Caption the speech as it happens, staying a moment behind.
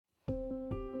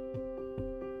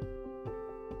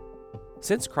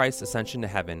Since Christ's ascension to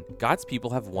heaven, God's people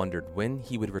have wondered when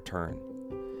he would return.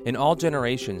 In all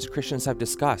generations, Christians have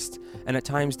discussed and at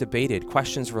times debated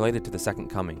questions related to the second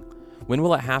coming. When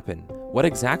will it happen? What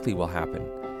exactly will happen?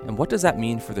 And what does that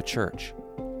mean for the church?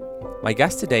 My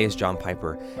guest today is John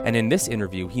Piper, and in this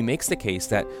interview, he makes the case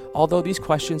that although these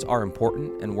questions are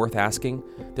important and worth asking,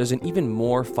 there's an even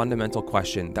more fundamental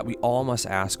question that we all must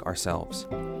ask ourselves.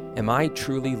 Am I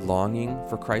truly longing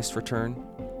for Christ's return?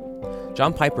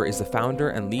 John Piper is the founder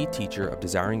and lead teacher of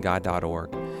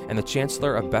DesiringGod.org and the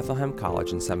chancellor of Bethlehem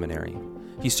College and Seminary.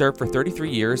 He served for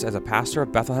 33 years as a pastor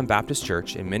of Bethlehem Baptist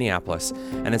Church in Minneapolis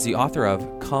and is the author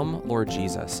of Come, Lord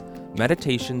Jesus,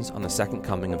 Meditations on the Second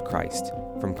Coming of Christ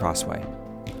from Crossway.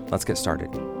 Let's get started.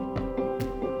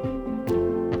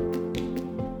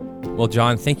 Well,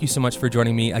 John, thank you so much for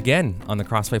joining me again on the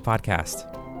Crossway podcast.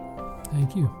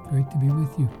 Thank you. Great to be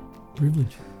with you.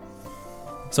 Privilege.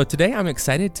 So today I'm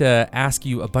excited to ask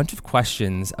you a bunch of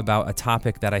questions about a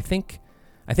topic that I think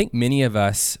many of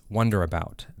us wonder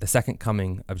about, the second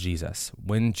coming of Jesus,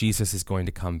 when Jesus is going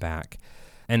to come back.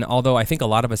 And although I think a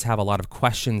lot of us have a lot of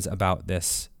questions about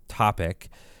this topic,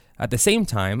 at the same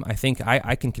time, I think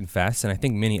I can confess, and I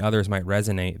think many others might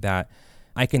resonate, that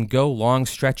I can go long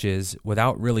stretches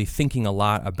without really thinking a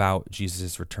lot about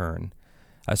Jesus' return.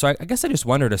 So I guess I just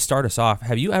wonder, to start us off,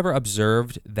 have you ever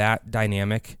observed that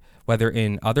dynamic, whether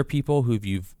in other people who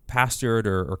you've pastored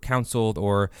or counseled,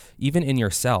 or even in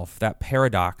yourself, that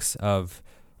paradox of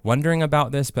wondering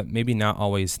about this, but maybe not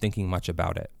always thinking much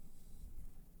about it?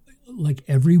 Like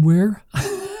everywhere?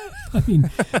 I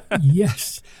mean,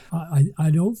 yes.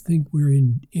 I don't think we're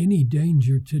in any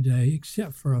danger today,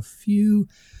 except for a few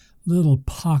little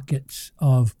pockets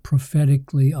of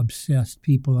prophetically obsessed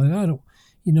people. And I don't,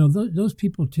 those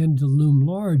people tend to loom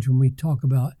large when we talk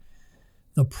about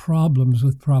the problems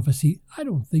with prophecy. I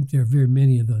don't think there are very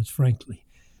many of those, frankly.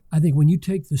 I think when you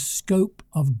take the scope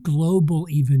of global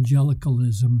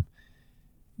evangelicalism,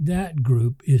 that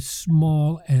group is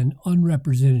small and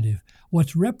unrepresentative.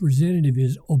 What's representative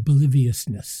is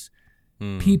obliviousness.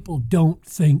 People don't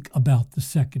think about the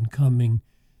second coming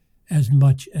as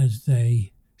much as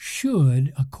they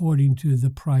should, according to the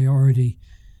priority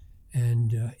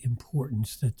and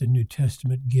importance that the New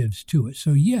Testament gives to it.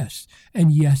 So yes,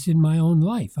 and yes in my own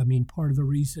life. I mean, part of the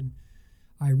reason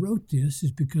I wrote this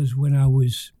is because when I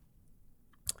was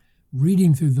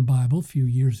reading through the Bible a few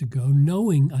years ago,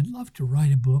 knowing I'd love to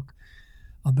write a book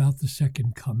about the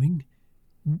second coming,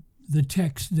 the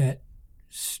text that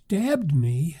stabbed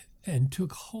me and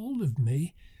took hold of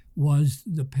me was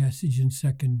the passage in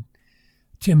 2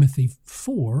 Timothy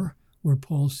 4, where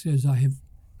Paul says,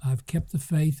 I've kept the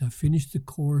faith, I've finished the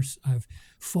course, I've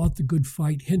fought the good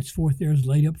fight. Henceforth there is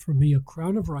laid up for me a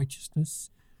crown of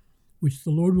righteousness, which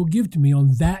the Lord will give to me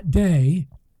on that day,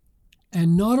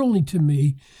 and not only to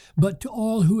me, but to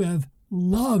all who have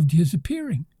loved his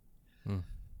appearing.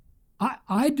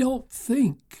 I don't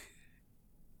think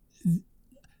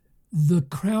the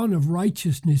crown of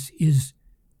righteousness is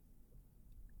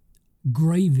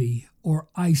gravy or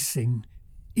icing.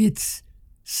 It's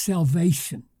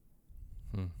salvation.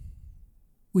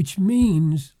 Which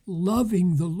means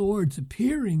loving the Lord's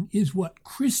appearing is what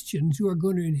Christians who are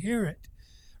going to inherit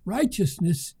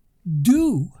righteousness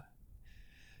do.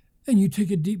 And you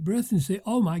take a deep breath and say,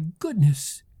 oh my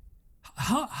goodness,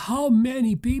 how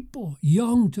many people,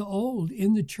 young to old,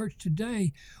 in the church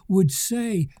today would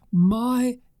say,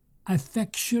 my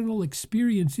affectional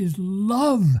experience is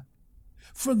love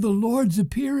for the Lord's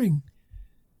appearing?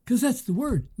 Because that's the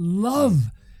word,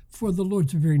 love for the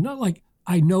Lord's appearing. Not like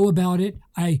I know about it,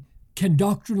 I can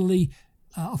doctrinally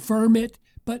affirm it,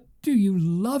 but do you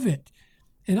love it?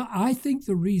 And I think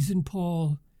the reason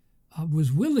Paul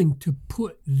was willing to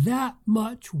put that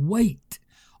much weight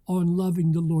on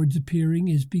loving the Lord's appearing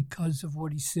is because of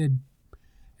what he said,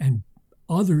 and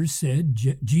others said.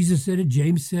 Jesus said it,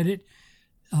 James said it,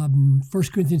 1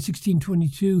 Corinthians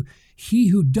 16:22, he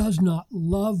who does not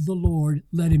love the Lord,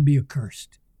 let him be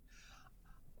accursed.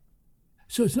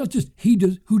 So it's not just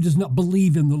who does not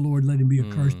believe in the Lord, let him be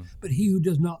accursed, but he who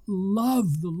does not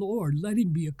love the Lord, let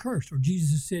him be accursed. Or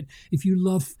Jesus said, if you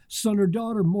love son or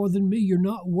daughter more than me, you're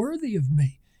not worthy of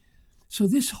me. So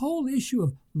this whole issue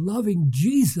of loving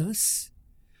Jesus,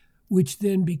 which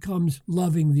then becomes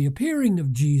loving the appearing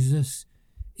of Jesus,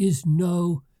 is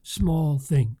no small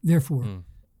thing. Therefore,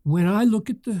 when I look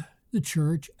at the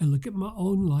church, I look at my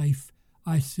own life,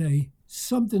 I say,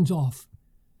 something's off.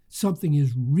 Something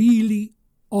is really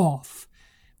off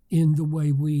in the way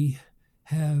we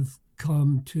have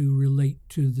come to relate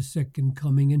to the second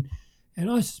coming.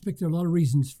 And I suspect there are a lot of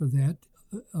reasons for that.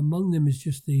 Among them is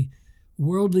just the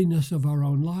worldliness of our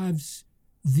own lives,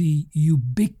 the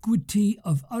ubiquity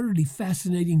of utterly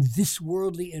fascinating this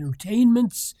worldly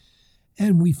entertainments,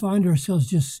 and we find ourselves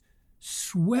just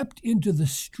swept into the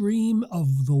stream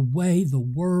of the way the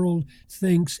world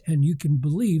thinks. And you can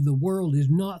believe the world is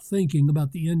not thinking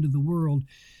about the end of the world,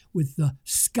 with the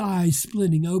skies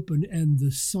splitting open and the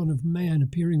Son of Man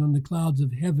appearing on the clouds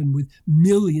of heaven with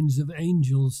millions of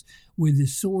angels with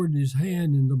his sword in his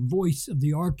hand and the voice of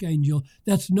the archangel.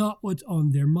 That's not what's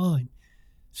on their mind.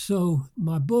 So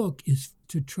my book is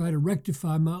to try to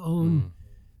rectify my own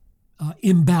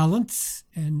imbalance,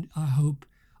 and I hope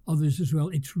others as well.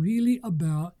 It's really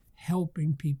about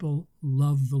helping people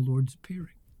love the Lord's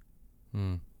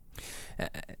appearing.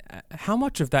 How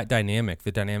much of that dynamic,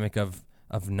 the dynamic of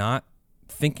not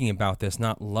thinking about this,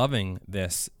 not loving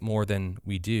this more than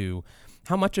we do,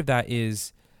 how much of that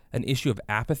is an issue of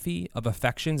apathy, of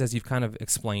affections, as you've kind of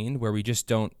explained, where we just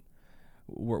don't,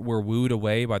 we're wooed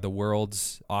away by the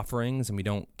world's offerings and we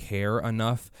don't care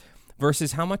enough,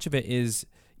 versus how much of it is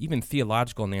even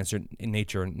theological in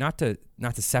nature, not to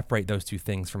separate those two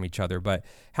things from each other, but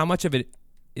how much of it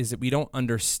is that we don't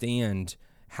understand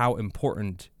how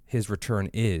important his return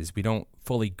is. We don't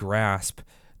fully grasp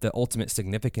the ultimate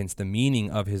significance, the meaning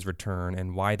of his return,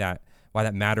 and why that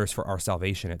matters for our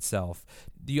salvation itself.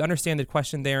 Do you understand the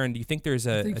question there, and do you think there's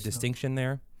a distinction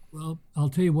there? Well, I'll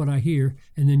tell you what I hear,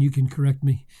 and then you can correct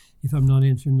me if I'm not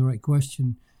answering the right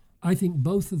question. I think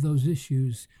both of those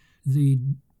issues, the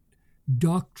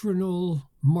doctrinal,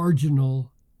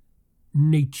 marginal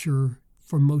nature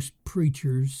for most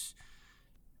preachers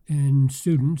and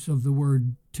students of the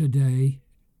word today,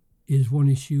 is one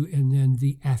issue, and then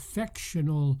the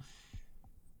affectional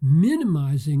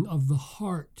minimizing of the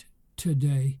heart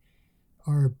today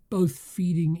are both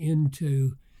feeding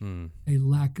into a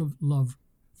lack of love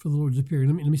for the Lord's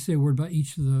appearing. Let me say a word about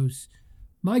each of those.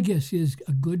 My guess is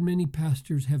a good many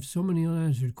pastors have so many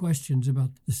unanswered questions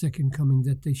about the second coming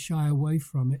that they shy away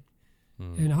from it.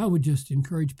 And I would just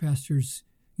encourage pastors,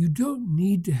 you don't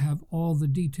need to have all the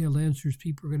detailed answers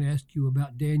people are going to ask you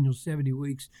about Daniel's 70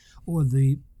 weeks or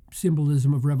the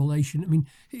symbolism of Revelation. I mean,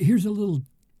 here's a little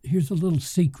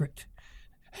secret.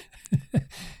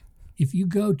 If you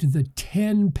go to the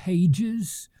 10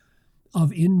 pages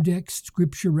of indexed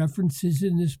scripture references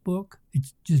in this book,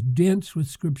 it's just dense with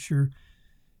scripture.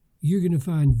 You're going to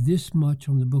find this much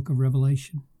on the book of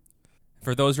Revelation.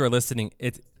 For those who are listening,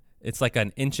 it's like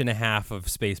an inch and a half of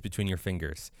space between your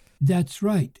fingers. That's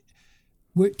right.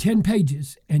 We're at 10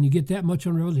 pages, and you get that much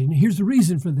on Revelation. Here's the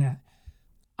reason for that.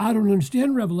 I don't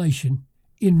understand Revelation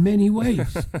in many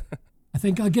ways. I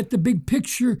think I get the big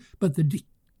picture, but the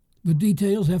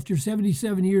details after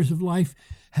 77 years of life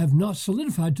have not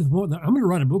solidified to the point that I'm going to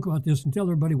write a book about this and tell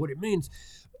everybody what it means.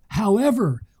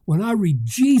 However, when I read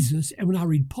Jesus and when I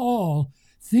read Paul,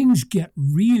 things get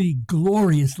really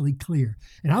gloriously clear.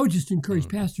 And I would just encourage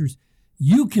pastors,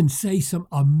 you can say some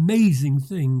amazing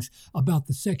things about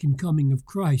the second coming of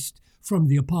Christ from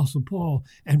the Apostle Paul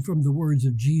and from the words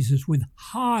of Jesus with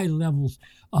high levels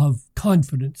of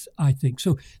confidence, I think.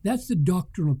 So that's the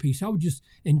doctrinal piece. I would just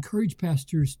encourage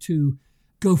pastors to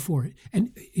go for it.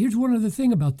 And here's one other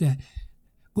thing about that.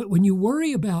 When you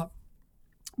worry about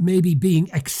maybe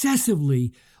being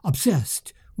excessively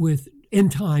obsessed with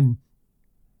end time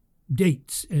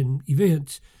dates and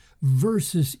events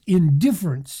versus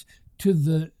indifference to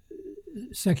the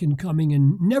second coming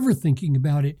and never thinking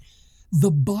about it,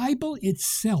 the Bible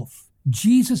itself,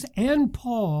 Jesus and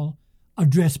Paul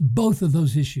address both of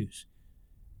those issues.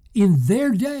 In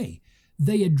their day,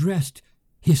 they addressed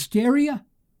hysteria.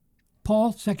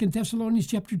 Paul, 2 Thessalonians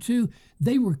chapter 2,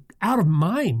 they were out of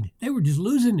mind. They were just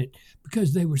losing it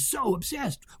because they were so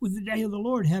obsessed with the day of the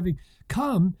Lord having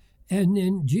come. And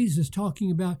then Jesus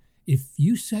talking about, if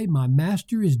you say my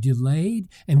master is delayed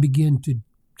and begin to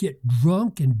get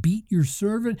drunk and beat your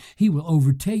servant, he will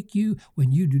overtake you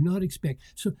when you do not expect.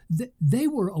 So they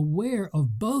were aware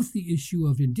of both the issue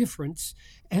of indifference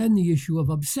and the issue of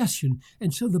obsession.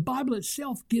 And so the Bible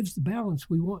itself gives the balance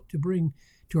we want to bring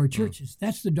to our churches.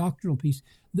 That's the doctrinal piece.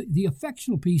 The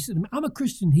affectional piece, and I'm a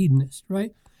Christian hedonist,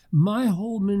 right? My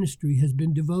whole ministry has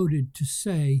been devoted to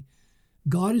say,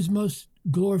 God is most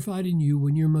glorified in you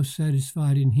when you're most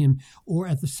satisfied in him. Or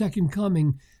at the second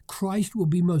coming, Christ will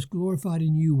be most glorified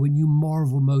in you when you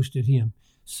marvel most at him.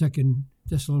 2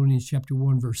 Thessalonians chapter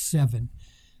 1, verse 7.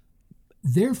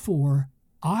 Therefore,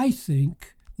 I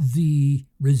think the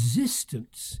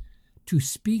resistance to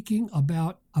speaking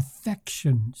about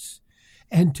affections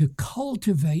and to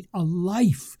cultivate a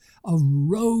life of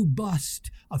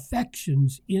robust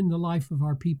affections in the life of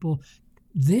our people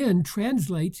then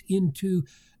translates into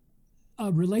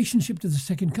a relationship to the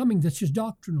second coming that's just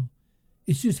doctrinal.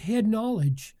 It's just head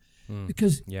knowledge.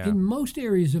 Because Yeah. in most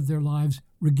areas of their lives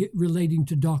relating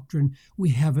to doctrine, we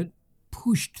haven't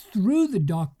pushed through the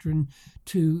doctrine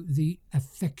to the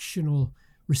affectional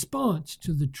response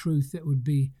to the truth that would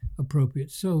be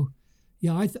appropriate. So,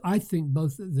 yeah, I think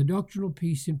both the doctrinal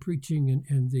piece in preaching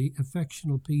and the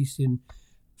affectional piece in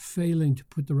failing to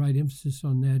put the right emphasis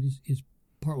on that is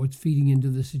part what's feeding into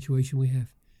the situation we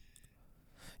have.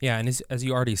 Yeah, and as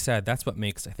you already said, that's what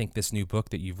makes, I think, this new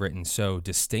book that you've written so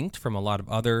distinct from a lot of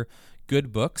other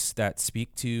good books that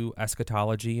speak to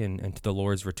eschatology and to the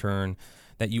Lord's return,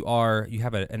 that you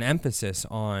have an emphasis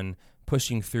on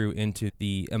pushing through into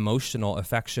the emotional,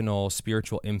 affectional,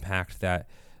 spiritual impact that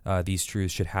these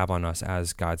truths should have on us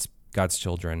as God's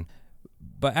children.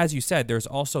 But as you said, there's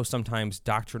also sometimes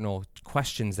doctrinal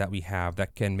questions that we have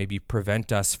that can maybe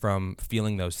prevent us from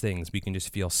feeling those things. We can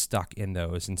just feel stuck in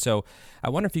those. And so I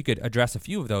wonder if you could address a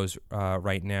few of those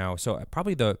right now. So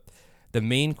probably the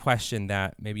main question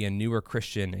that maybe a newer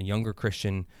Christian, a younger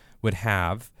Christian would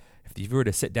have, if you were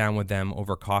to sit down with them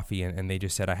over coffee and they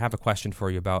just said, I have a question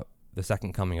for you about the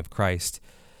second coming of Christ,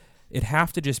 it'd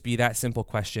have to just be that simple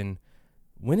question: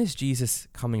 when is Jesus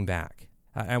coming back?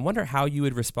 I wonder how you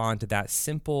would respond to that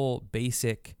simple,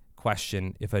 basic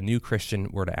question if a new Christian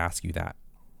were to ask you that.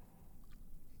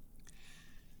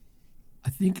 I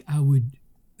think I would,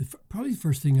 probably the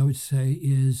first thing I would say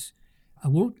is, I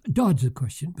won't dodge the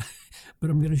question, but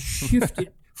I'm going to shift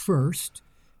it first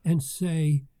and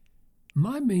say,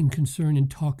 my main concern in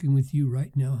talking with you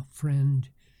right now, friend,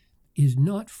 is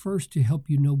not first to help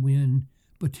you know when,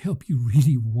 but to help you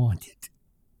really want it.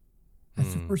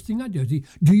 That's the first thing I do.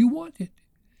 Do you want it?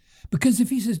 Because if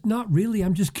he says, not really,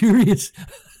 I'm just curious,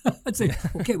 I'd say,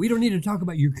 okay, we don't need to talk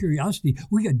about your curiosity.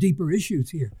 We got deeper issues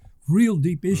here, real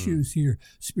deep issues here,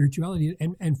 spirituality.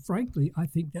 And frankly, I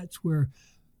think that's where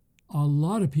a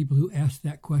lot of people who ask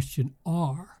that question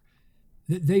are,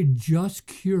 that they're just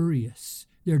curious.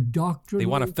 They're doctrinal. They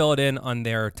want to fill it in on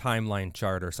their timeline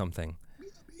chart or something.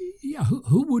 Yeah,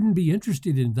 who wouldn't be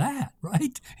interested in that,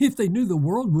 right? If they knew the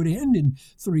world would end in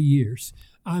 3 years.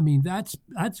 I mean, that's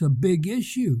a big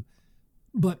issue.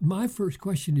 But my first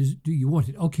question is, do you want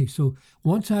it? Okay, so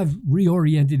once I've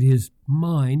reoriented his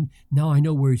mind, now I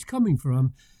know where he's coming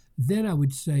from, then I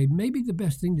would say maybe the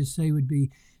best thing to say would be,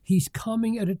 he's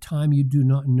coming at a time you do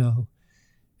not know.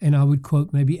 And I would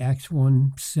quote maybe Acts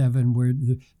 1:7, where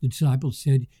the disciples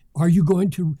said, are you going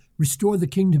to restore the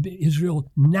kingdom of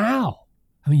Israel now?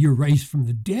 I mean, you're raised from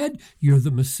the dead. You're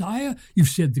the Messiah. You've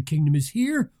said the kingdom is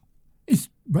here. It's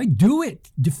right. Do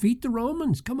it. Defeat the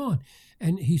Romans. Come on.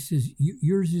 And he says,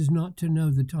 yours is not to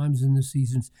know the times and the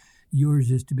seasons.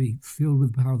 Yours is to be filled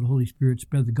with the power of the Holy Spirit,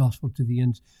 spread the gospel to the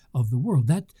ends of the world.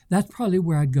 That's probably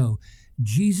where I'd go.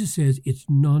 Jesus says it's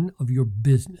none of your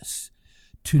business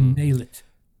to nail it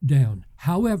down.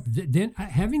 However, then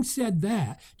having said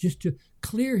that, just to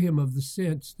clear him of the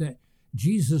sense that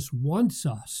Jesus wants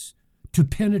us to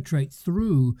penetrate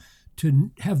through,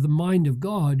 to have the mind of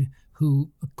God,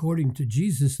 who, according to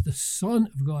Jesus, the Son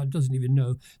of God, doesn't even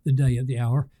know the day or the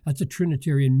hour. That's a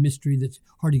Trinitarian mystery that's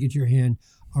hard to get your head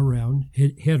around.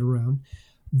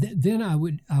 Then I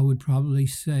would probably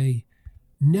say,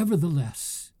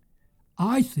 nevertheless,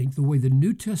 I think the way the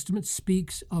New Testament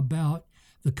speaks about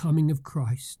the coming of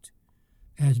Christ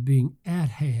as being at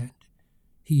hand,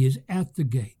 he is at the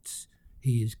gates,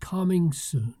 he is coming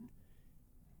soon.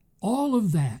 All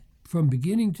of that, from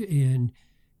beginning to end,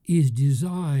 is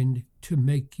designed to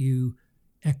make you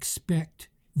expect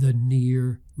the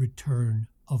near return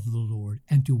of the Lord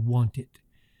and to want it.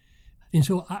 And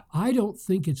so I don't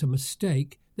think it's a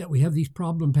mistake that we have these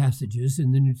problem passages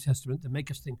in the New Testament that make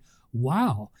us think,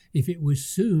 wow, if it was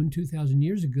soon 2,000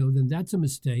 years ago, then that's a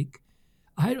mistake.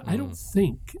 I don't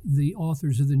think the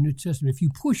authors of the New Testament, if you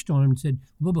pushed on them and said,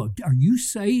 well, are you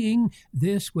saying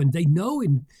this, when they know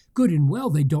in good and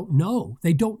well they don't know.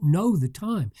 They don't know the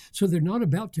time. So they're not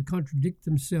about to contradict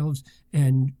themselves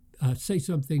and say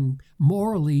something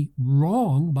morally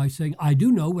wrong by saying, I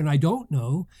do know when I don't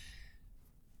know.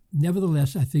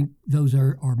 Nevertheless, I think those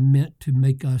are meant to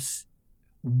make us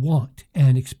want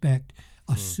and expect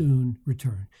a soon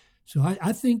return. So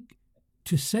I think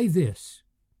to say this,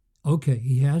 okay,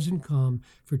 he hasn't come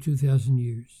for 2,000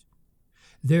 years.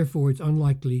 Therefore, it's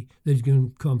unlikely that he's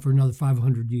going to come for another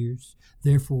 500 years.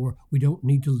 Therefore, we don't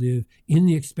need to live in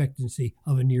the expectancy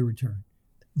of a near return.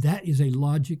 That is a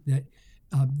logic that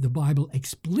the Bible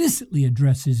explicitly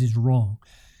addresses is wrong.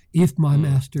 If my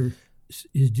master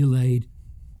is delayed,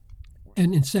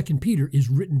 And in Second Peter is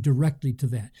written directly to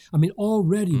that. I mean,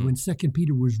 already when Second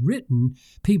Peter was written,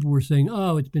 people were saying,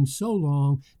 "Oh, it's been so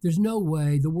long. There's no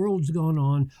way. The world's gone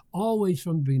on always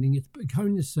from the beginning. It's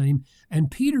becoming the same."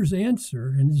 And Peter's answer,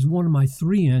 and this is one of my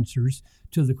three answers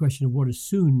to the question of what does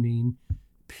soon mean.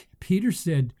 Peter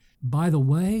said, "By the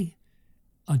way,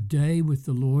 a day with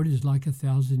the Lord is like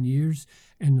 1,000 years,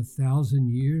 and 1,000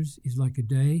 years is like a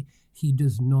day. He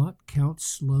does not count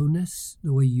slowness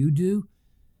the way you do."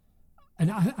 And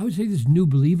I would say this new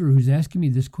believer who's asking me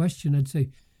this question, I'd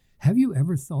say, have you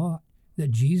ever thought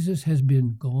that Jesus has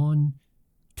been gone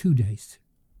 2 days?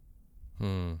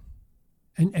 And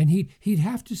he'd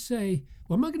have to say,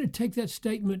 well, am I going to take that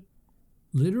statement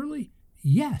literally?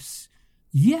 Yes.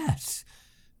 Yes.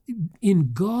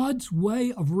 In God's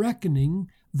way of reckoning,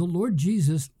 the Lord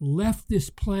Jesus left this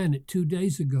planet 2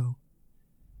 days ago.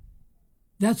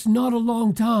 That's not a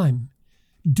long time.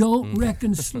 Don't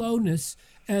reckon slowness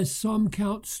as some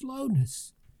count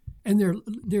slowness. And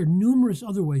there are numerous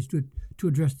other ways to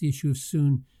address the issue of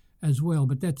soon as well.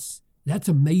 But that's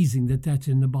amazing that that's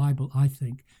in the Bible, I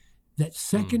think. That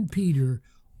Second Peter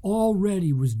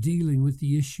already was dealing with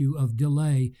the issue of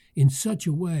delay in such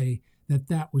a way that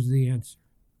that was the answer.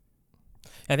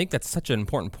 I think that's such an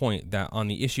important point, that on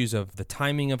the issues of the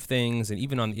timing of things, and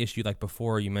even on the issue like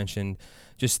before you mentioned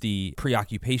just the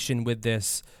preoccupation with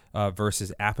this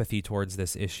versus apathy towards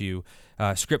this issue,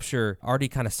 Scripture already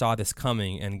kind of saw this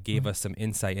coming and gave us some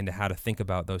insight into how to think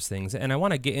about those things. And I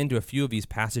want to get into a few of these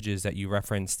passages that you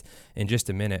referenced in just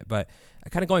a minute, but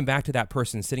kind of going back to that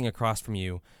person sitting across from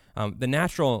you, the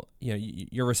natural,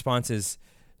 your response is,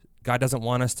 God doesn't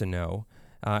want us to know.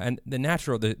 And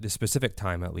the specific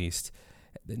time at least,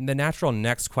 the natural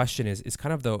next question is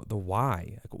kind of the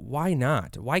why. Like, why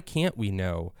not? Why can't we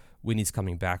know when he's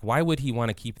coming back? Why would he want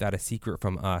to keep that a secret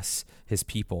from us, his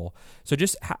people? So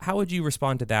just how would you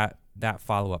respond to that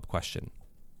follow-up question?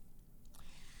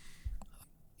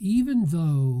 Even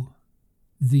though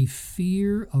the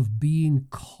fear of being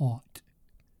caught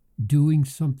doing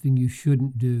something you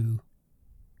shouldn't do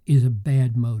is a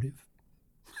bad motive,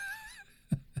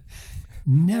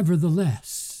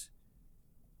 nevertheless,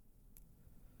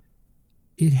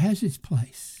 it has its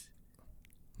place.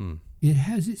 It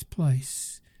has its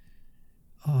place.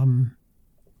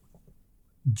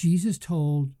 Jesus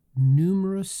told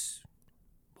numerous,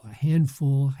 a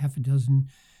handful, half a dozen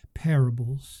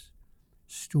parables,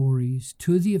 stories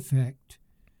to the effect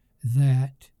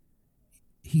that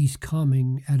he's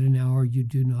coming at an hour you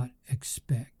do not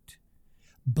expect.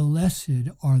 Blessed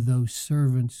are those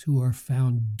servants who are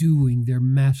found doing their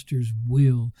master's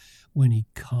will when he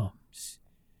comes.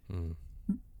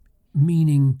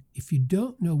 Meaning, if you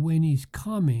don't know when he's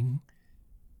coming,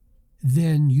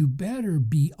 then you better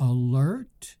be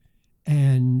alert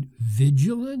and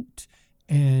vigilant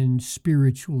and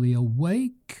spiritually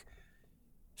awake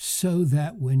so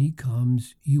that when he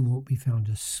comes, you won't be found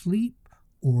asleep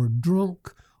or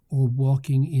drunk or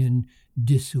walking in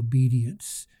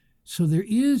disobedience. So there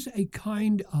is a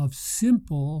kind of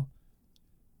simple,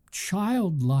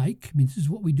 childlike, this is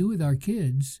what we do with our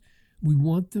kids. We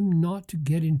want them not to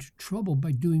get into trouble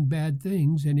by doing bad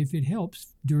things. And if it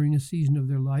helps during a season of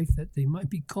their life that they might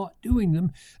be caught doing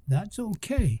them, that's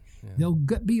okay. Yeah. They'll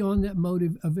get beyond that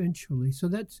motive eventually. So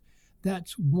that's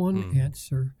one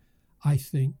answer, I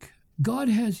think. God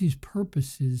has his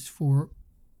purposes for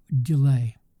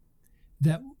delay,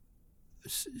 that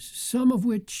some of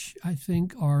which I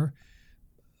think are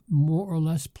more or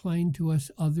less plain to us,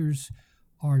 others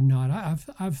are not.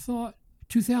 I've thought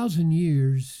 2,000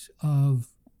 years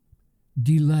of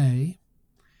delay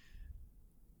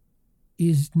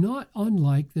is not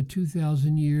unlike the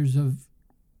 2,000 years of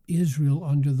Israel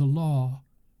under the law.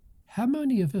 How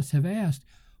many of us have asked,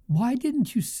 why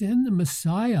didn't you send the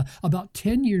Messiah about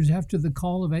 10 years after the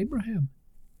call of Abraham?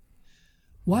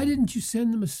 Why didn't you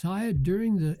send the Messiah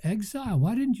during the exile?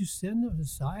 Why didn't you send the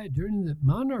Messiah during the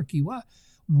monarchy?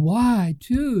 Why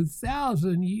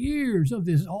 2,000 years of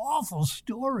this awful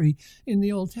story in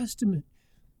the Old Testament?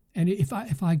 And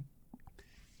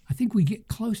I think we get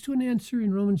close to an answer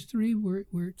in Romans 3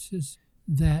 where it says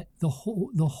that the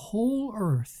whole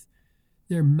earth,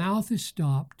 their mouth is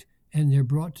stopped and they're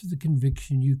brought to the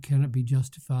conviction you cannot be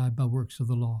justified by works of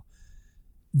the law.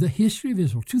 The history of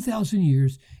Israel, 2,000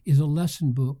 years, is a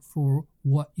lesson book for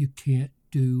what you can't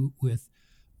do with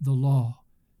the law.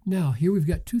 Now, here we've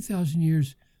got 2,000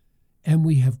 years, and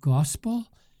we have gospel,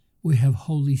 we have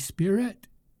Holy Spirit,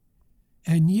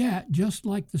 and yet, just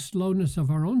like the slowness of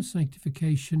our own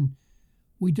sanctification,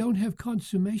 we don't have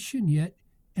consummation yet.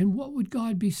 And what would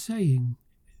God be saying?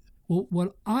 Well,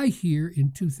 what I hear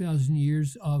in 2,000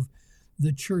 years of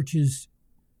the church's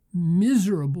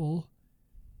miserable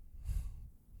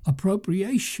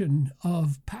appropriation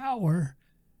of power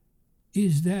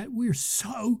is that we're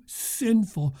so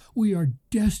sinful. We are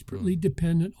desperately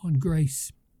dependent on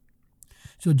grace.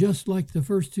 So just like the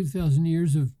first 2,000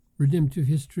 years of redemptive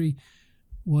history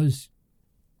was,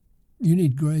 you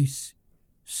need grace,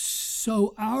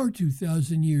 so our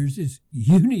 2,000 years is,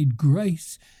 you need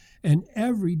grace. And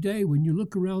every day when you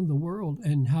look around the world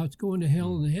and how it's going to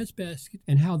hell in the handbasket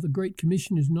and how the Great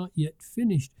Commission is not yet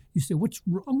finished, you say, what's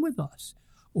wrong with us?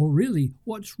 Or really,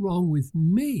 what's wrong with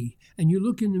me? And you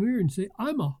look in the mirror and say,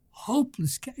 I'm a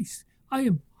hopeless case. I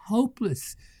am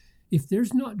hopeless. If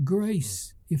there's not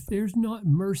grace, if there's not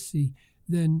mercy,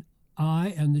 then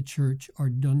I and the church are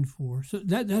done for. So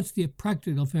that's the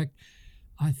practical effect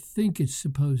I think it's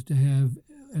supposed to have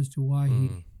as to why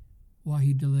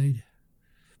he delayed.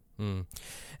 And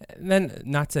then,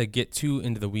 not to get too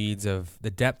into the weeds of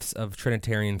the depths of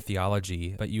Trinitarian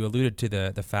theology, but you alluded to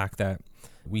the fact that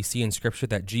we see in Scripture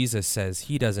that Jesus says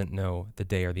he doesn't know the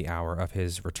day or the hour of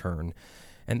his return.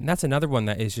 And that's another one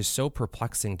that is just so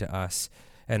perplexing to us.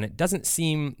 And it doesn't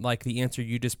seem like the answer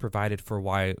you just provided for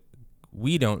why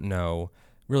we don't know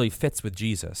really fits with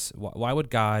Jesus. Why would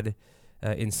God,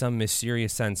 in some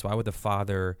mysterious sense, why would the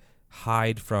Father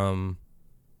hide from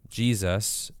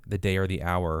Jesus the day or the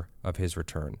hour of his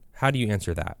return? How do you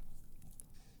answer that?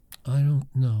 I don't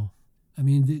know. I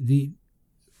mean, the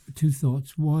two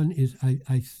thoughts. One is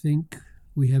I think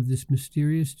we have this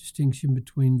mysterious distinction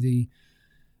between the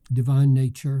divine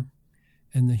nature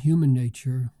and the human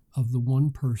nature of the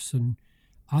one person.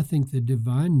 I think the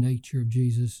divine nature of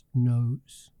Jesus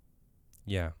knows.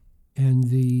 Yeah. And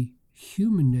the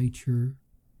human nature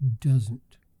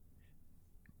doesn't.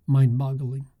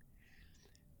 Mind-boggling.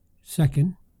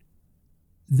 Second,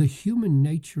 the human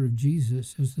nature of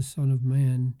Jesus as the Son of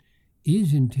Man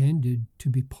is intended to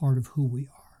be part of who we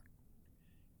are.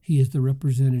 He is the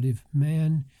representative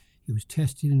man. He was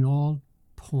tested in all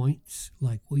points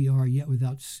like we are, yet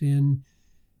without sin.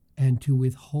 And to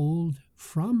withhold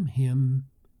from him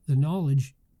the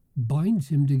knowledge binds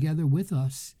him together with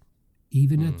us,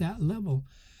 even at that level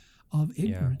of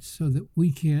ignorance, so that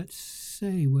we can't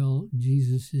say, well,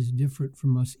 Jesus is different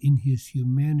from us in his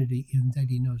humanity in that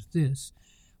he knows this,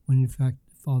 when in fact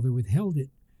the Father withheld it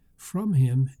from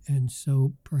him. And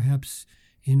so perhaps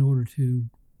in order to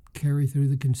carry through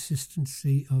the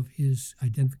consistency of his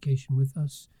identification with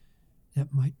us,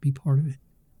 that might be part of it.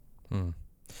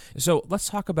 So let's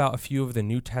talk about a few of the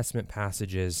New Testament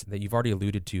passages that you've already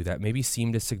alluded to that maybe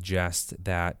seem to suggest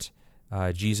that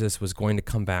Jesus was going to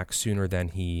come back sooner than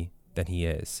he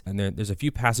is. And there's a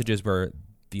few passages where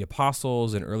the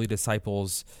apostles and early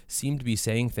disciples seem to be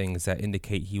saying things that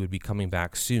indicate he would be coming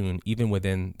back soon, even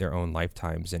within their own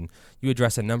lifetimes. And you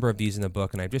address a number of these in the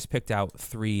book, and I've just picked out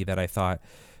 3 that I thought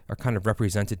are kind of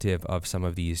representative of some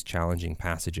of these challenging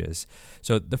passages.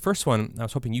 So the first one I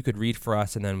was hoping you could read for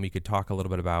us and then we could talk a little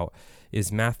bit about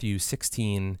is Matthew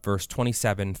 16, verse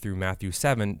 27 through Matthew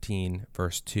 17,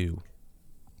 verse 2.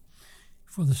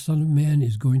 For the Son of Man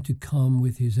is going to come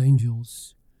with his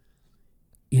angels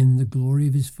in the glory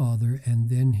of his Father, and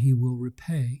then he will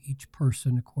repay each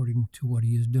person according to what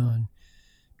he has done.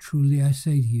 Truly I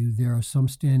say to you, there are some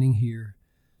standing here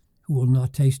who will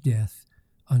not taste death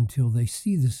until they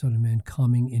see the Son of Man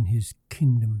coming in his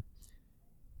kingdom.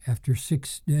 After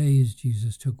 6 days,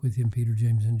 Jesus took with him Peter,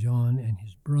 James, and John, and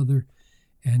his brother,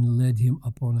 and led him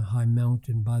up on a high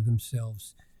mountain by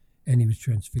themselves, and he was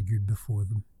transfigured before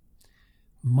them.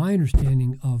 My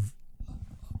understanding of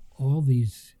all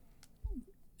these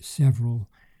several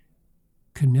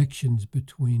connections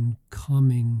between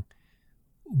coming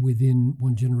within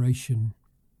one generation,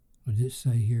 what did it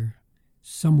say here?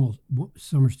 Some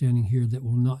are standing here that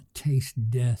will not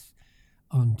taste death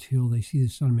until they see the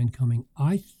Son of Man coming.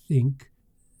 I think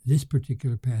this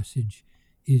particular passage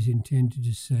is intended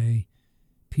to say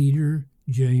Peter,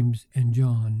 James, and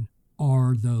John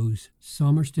are those.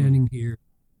 Some are standing here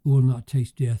who will not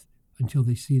taste death until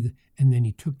they see and then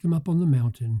he took them up on the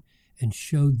mountain and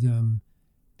showed them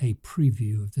a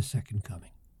preview of the second coming.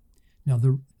 Now,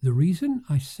 the reason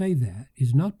I say that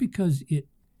is not because it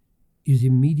is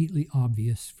immediately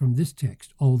obvious from this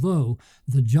text, although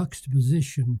the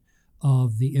juxtaposition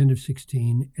of the end of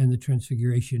 16 and the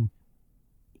transfiguration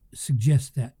suggests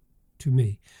that to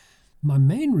me. My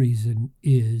main reason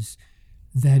is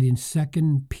that in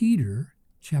 2 Peter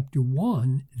chapter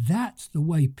 1, that's the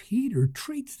way Peter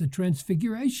treats the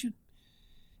transfiguration.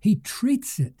 He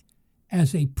treats it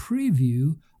as a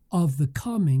preview of the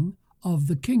coming of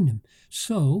the kingdom.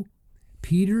 So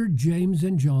Peter, James,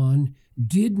 and John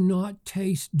did not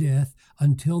taste death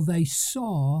until they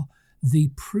saw the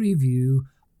preview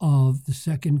of the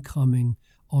second coming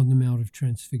on the Mount of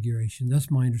Transfiguration. That's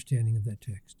my understanding of that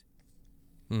text.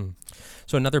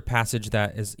 So another passage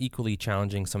that is equally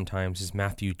challenging sometimes is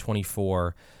Matthew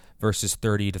 24, verses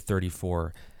 30 to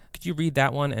 34. Could you read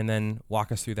that one and then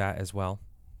walk us through that as well?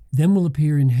 Then will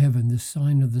appear in heaven the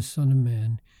sign of the Son of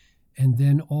Man, and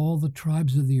then all the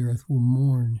tribes of the earth will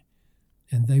mourn,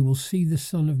 and they will see the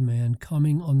Son of Man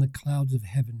coming on the clouds of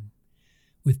heaven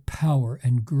with power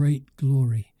and great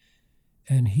glory.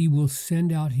 And he will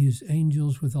send out his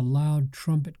angels with a loud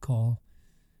trumpet call,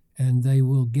 and they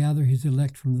will gather his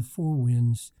elect from the four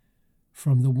winds,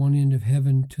 from the one end of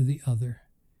heaven to the other.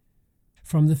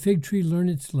 From the fig tree learn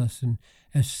its lesson.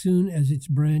 As soon as its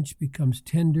branch becomes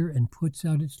tender and puts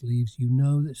out its leaves, you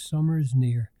know that summer is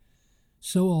near.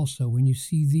 So also, when you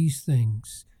see these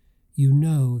things, you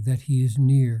know that he is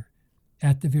near,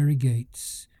 at the very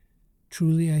gates.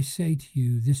 Truly I say to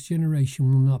you, this generation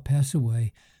will not pass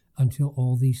away until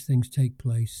all these things take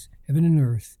place. Heaven and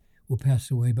earth will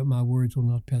pass away, but my words will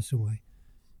not pass away.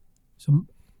 So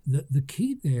the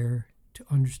key there to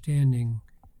understanding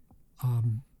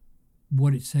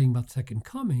what it's saying about the second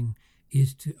coming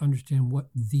is to understand what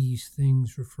these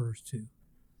things refers to.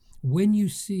 When you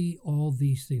see all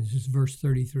these things, this is verse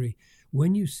 33,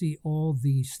 when you see all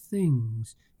these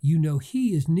things, you know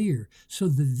he is near. So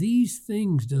these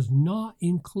things does not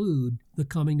include the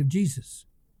coming of Jesus.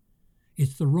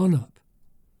 It's the run-up.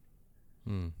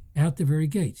 At the very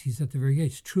gates. He's at the very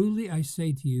gates. Truly I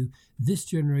say to you, this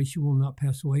generation will not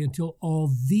pass away until all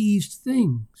these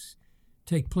things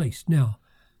take place. Now,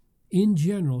 in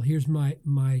general, here's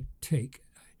my take.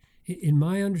 In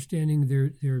my understanding,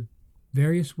 there are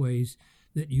various ways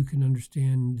that you can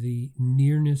understand the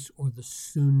nearness or the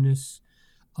soonness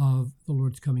of the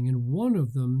Lord's coming. And one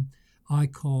of them I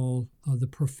call the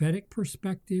prophetic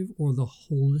perspective or the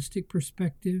holistic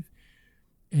perspective.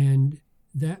 And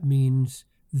that means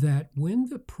that when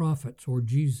the prophets, or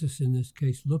Jesus in this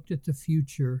case, looked at the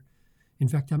future, in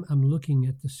fact, I'm looking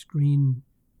at the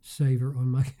screensaver on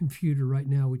my computer right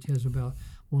now, which has about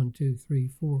 1, 2, 3,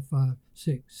 4, 5,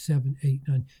 6, 7, 8,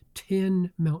 9,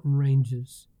 10 mountain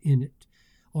ranges in it.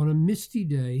 On a misty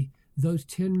day, those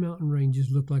 10 mountain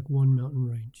ranges look like one mountain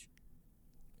range.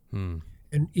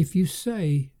 And if you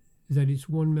say that it's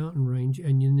one mountain range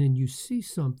and then you see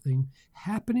something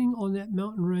happening on that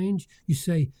mountain range, you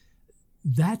say,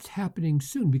 that's happening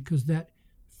soon because that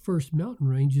first mountain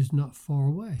range is not far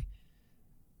away.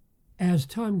 As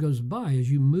time goes by,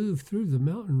 as you move through the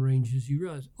mountain ranges, you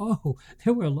realize, oh,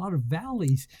 there were a lot of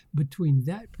valleys between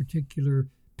that particular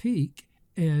peak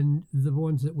and the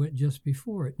ones that went just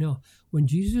before it. Now, when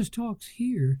Jesus talks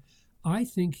here, I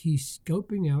think he's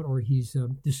scoping out, or he's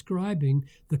describing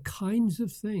the kinds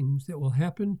of things that will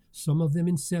happen, some of them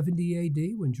in 70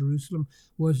 AD when Jerusalem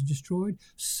was destroyed,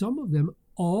 some of them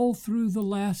all through the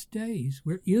last days.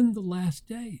 We're in the last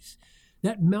days.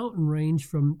 That mountain range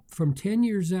from 10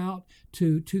 years out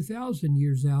to 2,000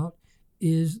 years out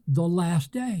is the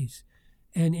last days.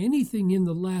 And anything in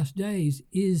the last days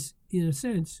is, in a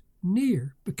sense,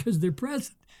 near because they're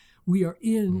present. We are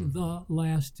in the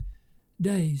last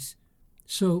days.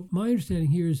 So my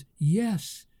understanding here is,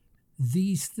 yes,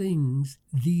 these things,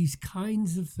 these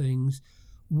kinds of things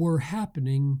were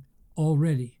happening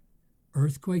already.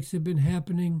 Earthquakes have been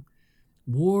happening.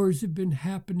 Wars have been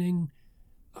happening.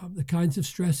 The kinds of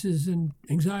stresses and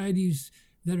anxieties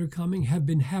that are coming have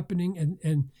been happening,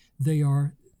 and they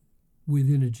are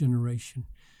within a generation.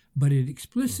 But it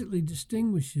explicitly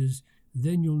distinguishes,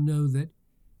 then you'll know that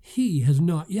he has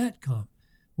not yet come.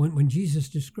 When Jesus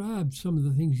described some of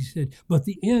the things he said, but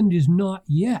the end is not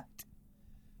yet,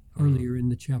 earlier in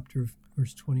the chapter of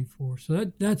verse 24. So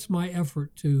that's my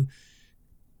effort to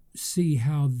see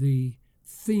how the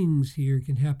things here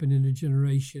can happen in a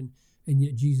generation, and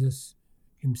yet Jesus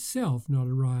himself not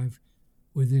arrive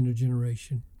within a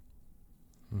generation.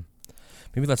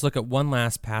 Maybe let's look at one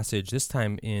last passage, this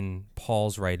time in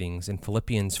Paul's writings in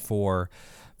Philippians 4,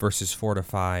 verses 4 to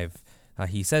 5.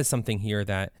 He says something here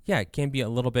that, it can be a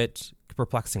little bit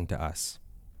perplexing to us.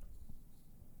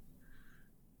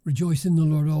 Rejoice in the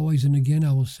Lord always, and again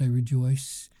I will say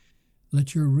rejoice.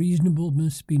 Let your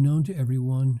reasonableness be known to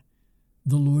everyone.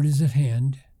 The Lord is at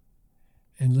hand,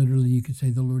 and literally you could say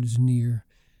the Lord is near.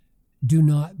 Do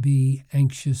not be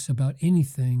anxious about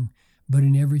anything, but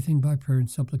in everything by prayer and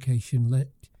supplication, let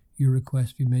your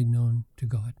requests be made known to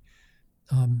God.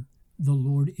 The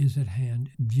Lord is at hand.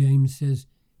 James says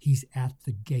he's at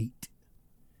the gate,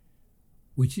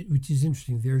 which is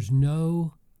interesting. There's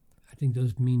no, I think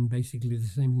those mean basically the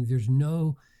same thing. There's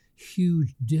no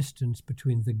huge distance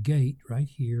between the gate right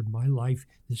here, my life,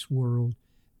 this world,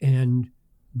 and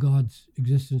God's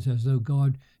existence as though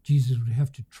Jesus would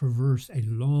have to traverse a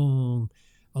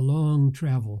long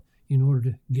travel in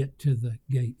order to get to the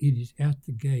gate. It is at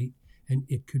the gate, and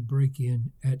it could break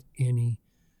in at any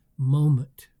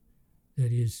moment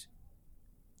that is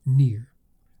near.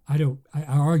 I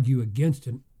argue against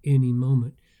an any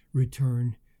moment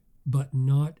return, but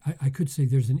not, I could say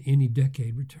there's an any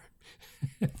decade return.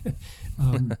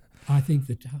 I think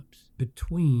the times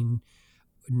between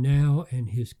now and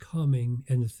his coming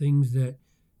and the things that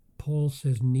Paul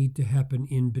says need to happen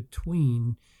in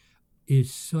between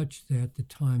is such that the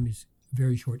time is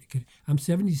very short. I'm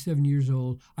 77 years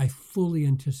old. I fully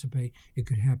anticipate it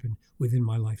could happen within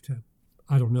my lifetime.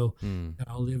 I don't know that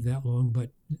I'll live that long,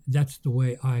 but that's the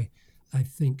way I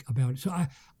think about it. So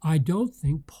I don't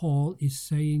think Paul is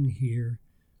saying here,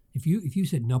 if you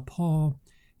said, now Paul,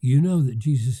 you know that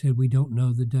Jesus said we don't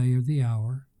know the day or the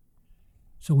hour.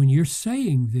 So when you're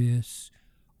saying this,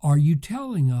 are you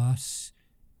telling us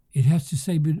it has to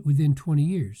say within 20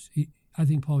 years? I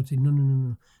think Paul would say,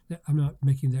 no. I'm not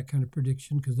making that kind of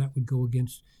prediction because that would go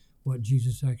against what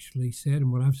Jesus actually said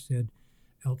and what I've said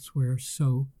elsewhere.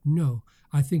 So no,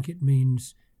 I think it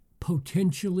means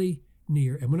potentially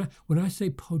near. And when I say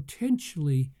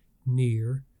potentially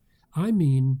near, I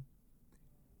mean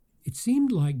it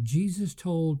seemed like Jesus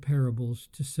told parables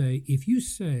to say, if you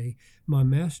say, my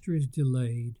master is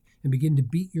delayed, and begin to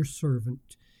beat your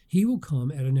servant, he will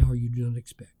come at an hour you do not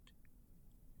expect.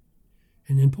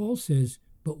 And then Paul says,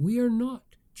 but we are not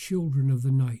children of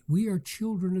the night. We are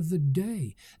children of the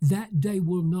day. That day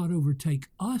will not overtake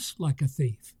us like a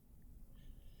thief.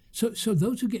 So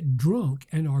those who get drunk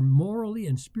and are morally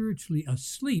and spiritually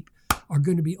asleep are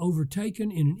going to be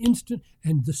overtaken in an instant,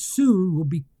 and the soon will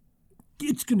be,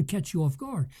 it's going to catch you off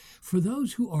guard. For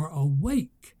those who are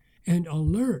awake and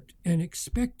alert and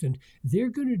expectant, they're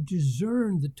going to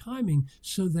discern the timing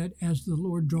so that as the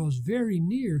Lord draws very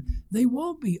near, they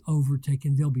won't be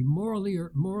overtaken. They'll be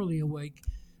morally awake.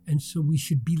 And so we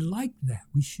should be like that.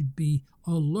 We should be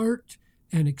alert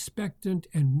and expectant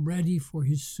and ready for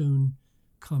his soon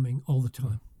coming all the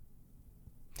time.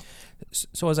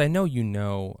 So as I know you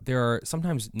know, there are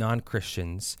sometimes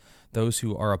non-Christians, those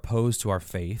who are opposed to our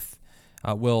faith,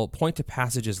 will point to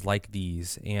passages like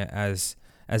these as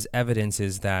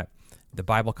evidences that the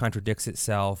Bible contradicts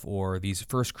itself, or these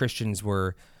first Christians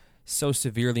were so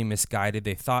severely misguided,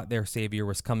 they thought their Savior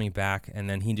was coming back and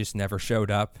then he just never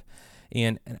showed up.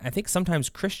 And I think sometimes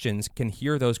Christians can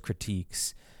hear those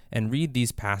critiques and read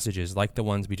these passages like the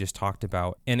ones we just talked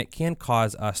about, and it can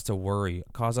cause us to worry,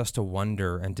 cause us to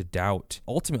wonder and to doubt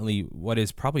ultimately what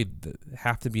is probably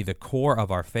have to be the core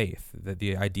of our faith, that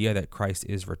the idea that Christ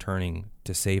is returning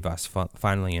to save us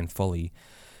finally and fully.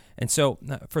 And so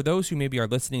for those who maybe are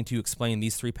listening to you explain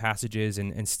these three passages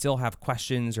and still have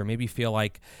questions, or maybe feel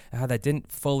like that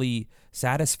didn't fully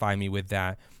satisfy me with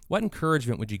that, what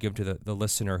encouragement would you give to the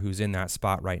listener who's in that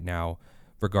spot right now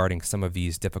regarding some of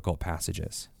these difficult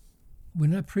passages?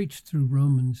 When I preached through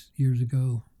Romans years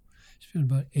ago, I spent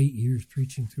about 8 years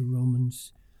preaching through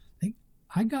Romans.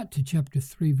 I got to chapter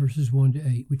 3, verses 1 to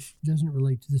 8, which doesn't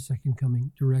relate to the second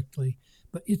coming directly,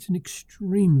 but it's an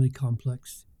extremely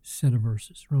complex set of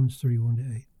verses, Romans 3, 1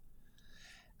 to 8.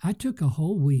 I took a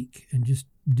whole week and just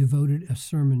devoted a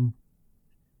sermon.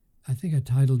 I think I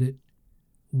titled it,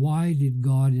 Why Did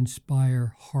God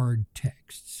Inspire Hard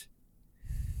Texts?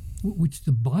 Which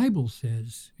the Bible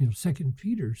says, 2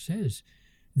 Peter says,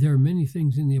 there are many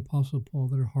things in the Apostle Paul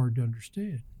that are hard to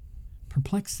understand,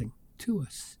 perplexing to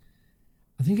us.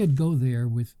 I think I'd go there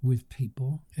with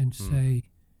people and say,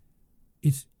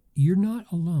 you're not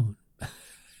alone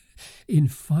in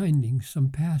finding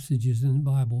some passages in the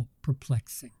Bible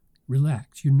perplexing.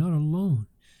 Relax, you're not alone.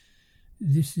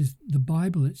 This is the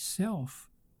Bible itself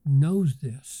knows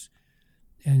this.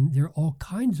 And there are all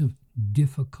kinds of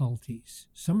difficulties.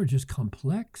 Some are just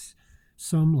complex.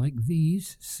 Some, like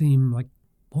these, seem like,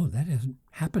 that hasn't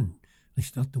happened. At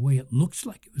least not the way it looks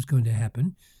like it was going to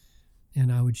happen.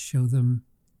 And I would show them,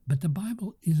 but the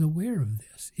Bible is aware of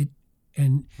this.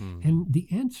 And the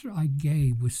answer I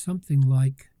gave was something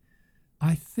like,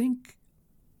 I think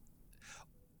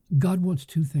God wants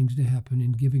two things to happen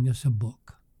in giving us a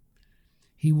book.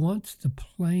 He wants the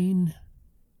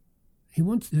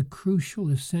crucial,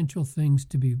 essential things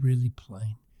to be really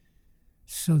plain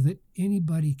so that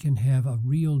anybody can have a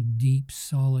real, deep,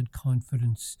 solid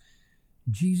confidence.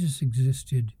 Jesus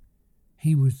existed.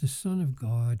 He was the Son of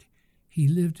God. He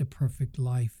lived a perfect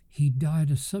life. He died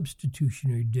a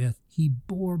substitutionary death. He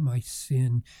bore my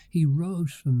sin. He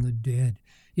rose from the dead.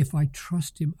 If I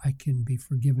trust him, I can be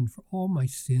forgiven for all my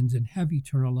sins and have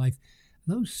eternal life.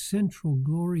 Those central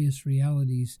glorious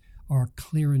realities are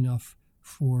clear enough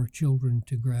for children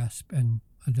to grasp and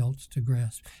adults to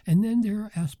grasp. And then there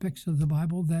are aspects of the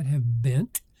Bible that have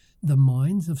bent the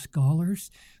minds of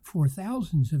scholars for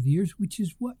thousands of years, which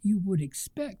is what you would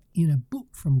expect in a book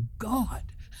from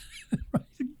God.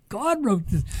 God wrote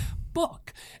this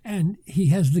book, and he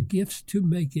has the gifts to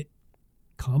make it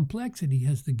complex, and he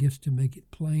has the gifts to make it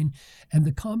plain. And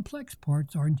the complex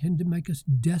parts are intended to make us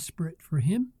desperate for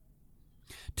him,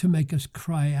 to make us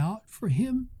cry out for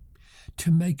him, to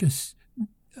make us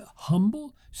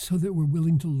humble so that we're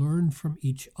willing to learn from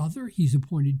each other. He's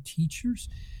appointed teachers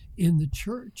in the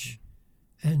church,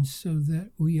 and so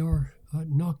that we are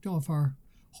knocked off our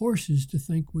horses to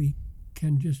think we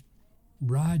can just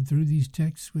ride through these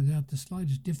texts without the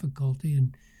slightest difficulty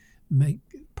and make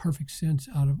perfect sense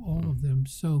out of all of them.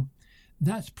 So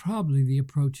that's probably the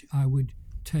approach I would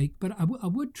take, but I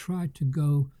would try to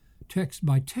go text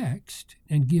by text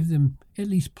and give them at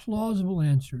least plausible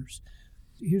answers.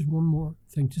 Here's one more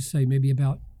thing to say maybe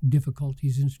about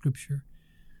difficulties in Scripture.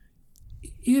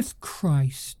 If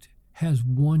Christ has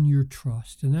won your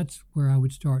trust, and that's where I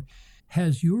would start,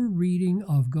 has your reading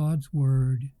of God's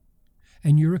Word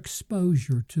and your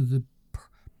exposure to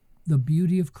the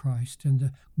beauty of Christ and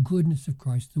the goodness of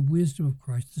Christ, the wisdom of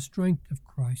Christ, the strength of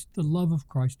Christ, the love of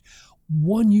Christ,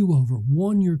 won you over,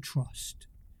 won your trust,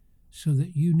 so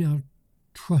that you now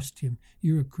trust him,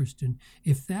 you're a Christian.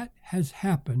 If that has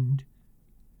happened,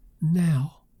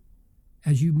 now,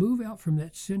 as you move out from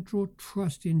that central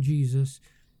trust in Jesus,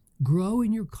 grow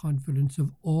in your confidence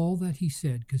of all that he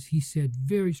said, because he said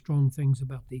very strong things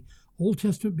about the Old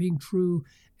Testament being true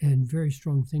and very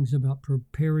strong things about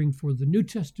preparing for the New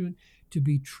Testament to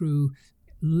be true.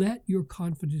 Let your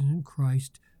confidence in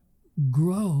Christ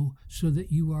grow so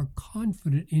that you are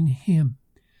confident in him.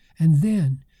 And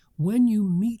then when you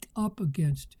meet up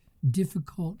against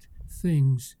difficult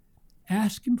things,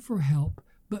 ask him for help,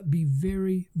 but be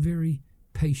very, very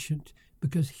patient,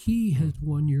 because he has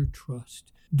won your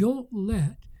trust. Don't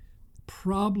let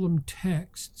problem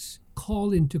texts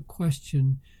call into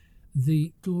question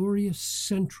the glorious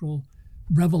central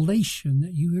revelation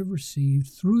that you have received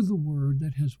through the Word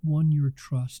that has won your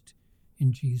trust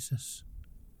in Jesus.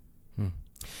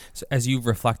 So as you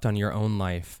reflect on your own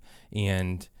life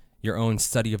and your own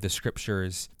study of the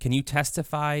Scriptures, can you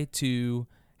testify to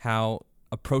how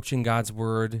approaching God's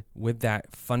Word with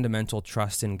that fundamental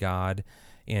trust in God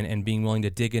and being willing to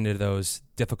dig into those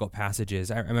difficult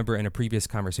passages? I remember in a previous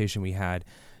conversation we had,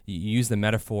 you used the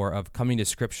metaphor of coming to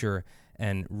Scripture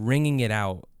and wringing it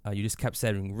out. You just kept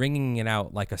saying, wringing it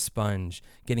out like a sponge,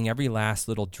 getting every last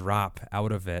little drop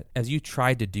out of it. As you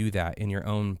tried to do that in your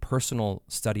own personal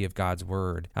study of God's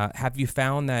Word, have you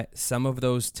found that some of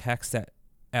those texts that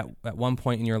at one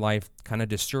point in your life kind of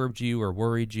disturbed you or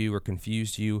worried you or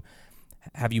confused you,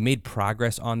 have you made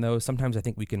progress on those? Sometimes I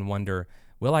think we can wonder,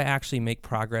 will I actually make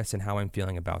progress in how I'm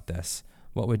feeling about this?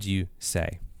 What would you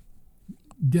say?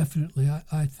 Definitely.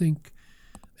 I think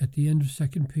at the end of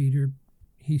 2 Peter,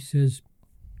 he says,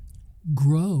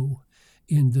 grow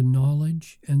in the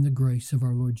knowledge and the grace of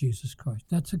our Lord Jesus Christ.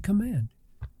 That's a command.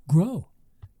 Grow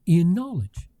in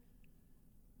knowledge.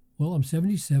 Well, I'm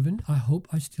 77. I hope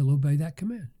I still obey that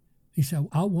command. He said,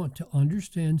 I want to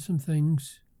understand some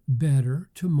things better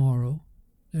tomorrow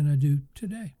than I do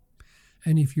today.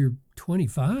 And if you're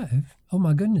 25, oh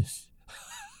my goodness,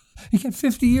 you got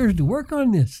 50 years to work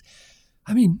on this.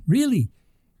 I mean, really,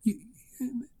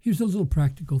 here's a little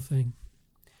practical thing.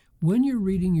 When you're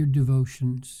reading your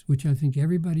devotions, which I think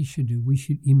everybody should do, we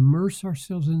should immerse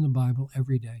ourselves in the Bible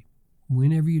every day.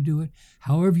 Whenever you do it,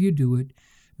 however you do it,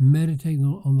 meditate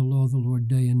on the law of the Lord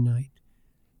day and night.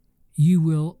 You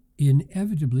will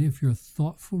inevitably, if you're a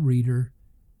thoughtful reader,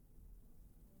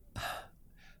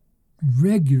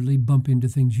 regularly bump into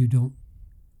things you don't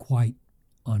quite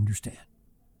understand.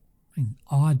 I mean,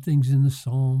 odd things in the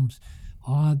Psalms,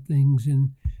 odd things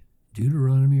in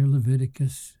Deuteronomy or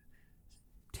Leviticus,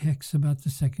 texts about the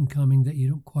second coming that you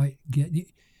don't quite get.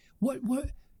 What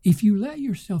if you let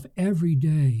yourself every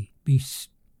day be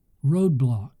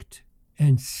roadblocked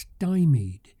and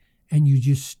stymied, and you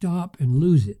just stop and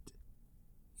lose it,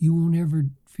 you won't ever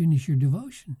finish your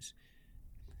devotions.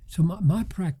 So my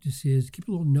practice is keep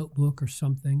a little notebook or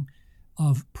something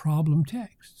of problem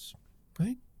texts,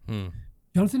 right?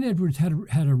 Jonathan Edwards had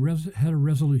a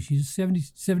resolution. He had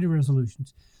 70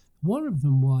 resolutions. One of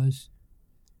them was,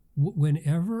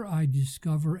 whenever I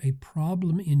discover a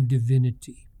problem in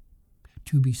divinity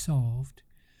to be solved,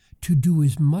 to do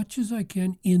as much as I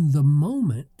can in the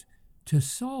moment to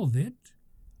solve it,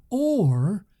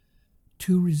 or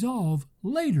to resolve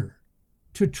later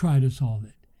to try to solve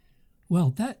it.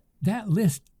 Well, that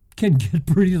list can get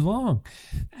pretty long.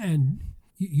 And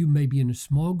You may be in a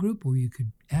small group where you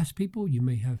could ask people. You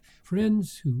may have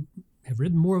friends who have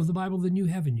read more of the Bible than you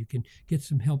have, and you can get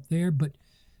some help there. But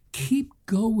keep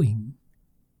going.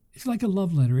 It's like a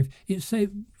love letter.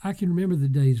 I can remember the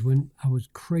days when I was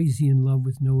crazy in love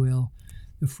with Noelle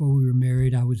before we were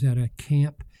married. I was at a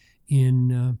camp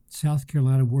in South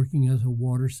Carolina working as a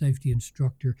water safety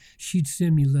instructor. She'd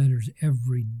send me letters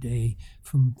every day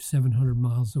from 700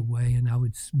 miles away, and I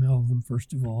would smell them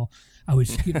first of all. I would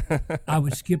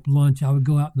skip lunch. I would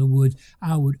go out in the woods.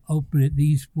 I would open it.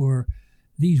 These were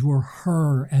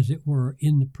her, as it were,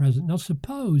 in the present. Now,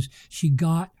 suppose she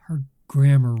got her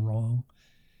grammar wrong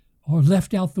or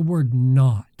left out the word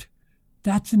not.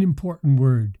 That's an important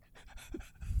word.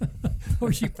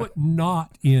 Or she put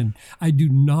not in, I do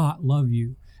not love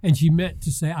you. And she meant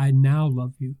to say, I now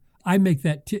love you. I make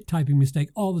that typing mistake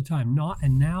all the time. Not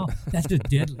and now, that's just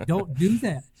deadly. Don't do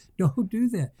that. Don't do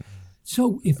that.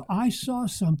 So if I saw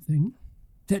something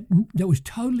that was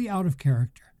totally out of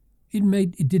character,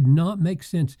 it did not make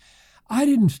sense, I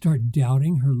didn't start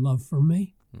doubting her love for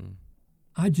me.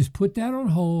 I just put that on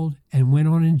hold and went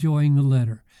on enjoying the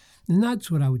letter. And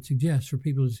that's what I would suggest for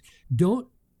people is don't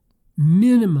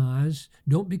minimize,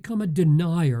 don't become a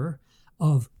denier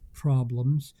of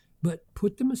problems, but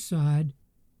put them aside,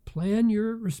 plan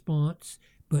your response,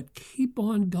 but keep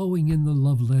on going in the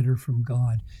love letter from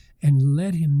God and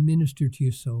let him minister to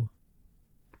your soul.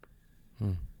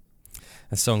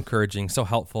 That's so encouraging, so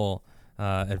helpful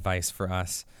advice for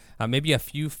us. Maybe a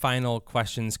few final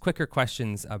questions, quicker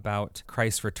questions about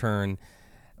Christ's return.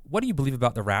 What do you believe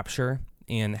about the rapture,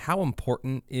 and how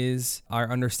important is our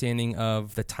understanding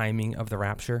of the timing of the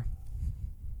rapture?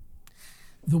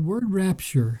 The word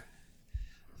rapture,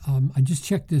 I just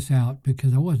checked this out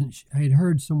because I had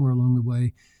heard somewhere along the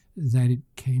way that it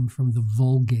came from the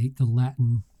Vulgate, the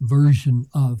Latin version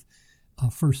of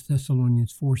 1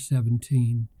 Thessalonians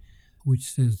 4:17,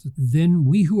 which says, "Then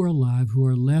we who are alive, who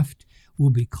are left, will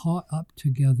be caught up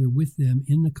together with them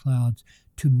in the clouds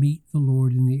to meet the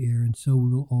Lord in the air, and so we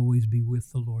will always be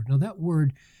with the Lord." Now that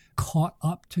word, caught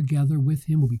up together with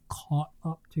him, will be caught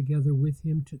up together with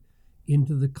him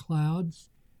into the clouds,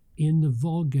 in the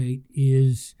Vulgate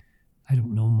is, I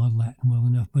don't know my Latin well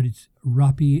enough, but it's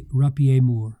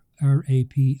rapiemur,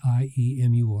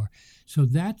 R-A-P-I-E-M-U-R. So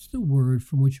that's the word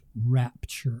from which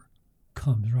rapture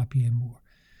comes, rapiemur.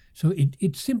 So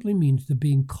it simply means the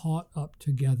being caught up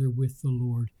together with the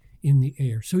Lord in the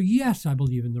air. So yes, I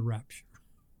believe in the rapture.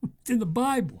 It's in the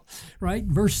Bible, right?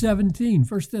 Verse 17,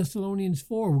 1 Thessalonians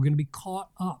 4, we're going to be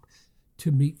caught up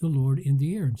to meet the Lord in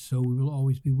the air, and so we will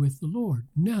always be with the Lord.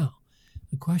 Now,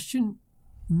 the question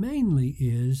mainly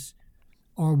is,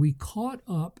 are we caught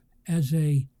up as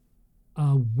a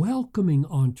welcoming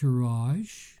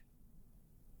entourage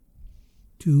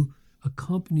to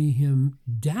accompany him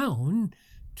down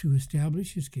to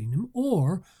establish his kingdom,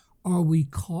 or are we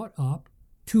caught up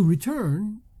to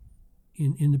return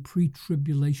in the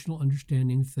pre-tribulational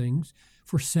understanding of things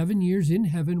for 7 years in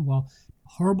heaven while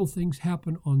horrible things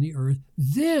happen on the earth?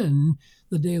 Then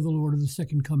the day of the Lord of the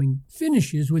second coming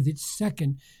finishes with its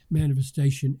second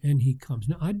manifestation and he comes.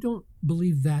 Now, I don't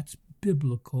believe that's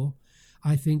biblical.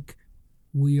 I think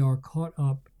we are caught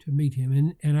up to meet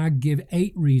him. And I give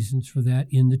 8 reasons for that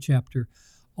in the chapter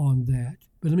on that.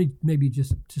 But let me maybe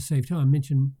just to save time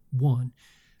mention one.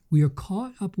 We are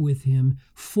caught up with him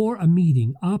for a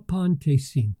meeting,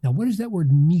 apantesin. Now, what is that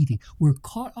word meeting? We're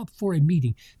caught up for a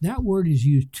meeting. That word is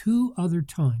used 2 other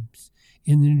times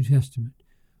in the New Testament.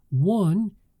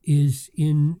 One is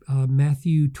in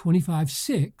Matthew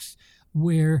 25:6,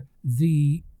 where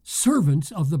the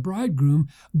servants of the bridegroom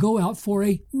go out for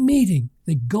a meeting.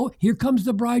 They go, here comes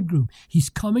the bridegroom. He's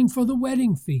coming for the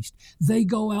wedding feast. They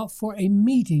go out for a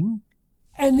meeting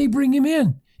and they bring him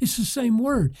in. It's the same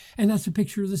word. And that's a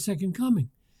picture of the second coming.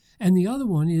 And the other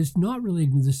one is not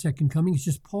related to the second coming. It's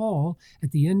just Paul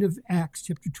at the end of Acts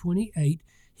chapter 28.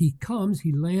 He comes,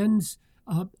 he lands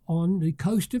up on the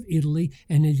coast of Italy,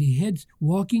 and as he heads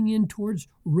walking in towards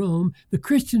Rome, the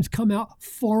Christians come out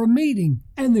for a meeting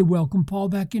and they welcome Paul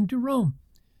back into Rome.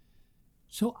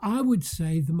 So I would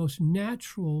say the most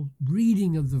natural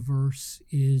reading of the verse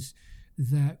is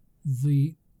that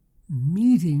the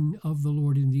meeting of the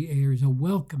Lord in the air is a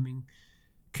welcoming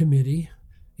committee.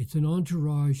 It's an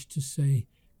entourage to say,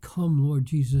 "Come, Lord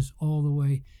Jesus, all the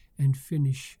way and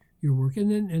finish your work."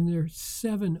 And there are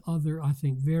 7 other, I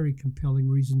think, very compelling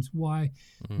reasons why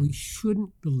we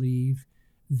shouldn't believe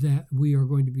that we are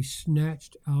going to be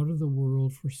snatched out of the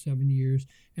world for 7 years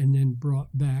and then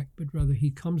brought back, but rather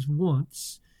he comes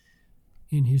once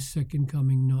in his second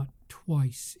coming, not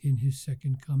twice in his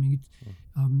second coming.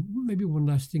 Maybe one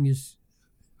last thing is,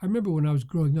 I remember when I was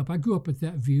growing up, I grew up with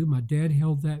that view. My dad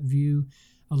held that view.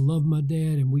 I love my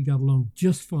dad, and we got along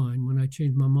just fine. When I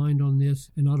changed my mind on this,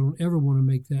 and I don't ever want to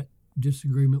make that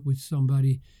disagreement with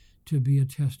somebody to be a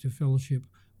test of fellowship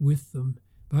with them.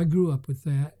 But I grew up with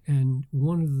that, and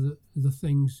one of the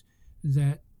things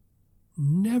that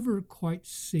never quite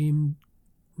seemed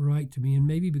right to me, and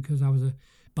maybe because I was a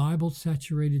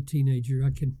Bible-saturated teenager,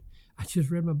 I just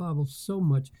read my Bible so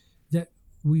much, that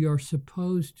we are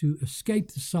supposed to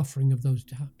escape the suffering of those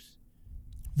times,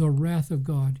 the wrath of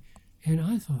God. And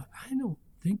I thought, I don't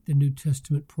think the New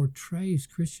Testament portrays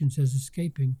Christians as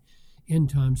escaping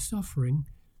end-time suffering,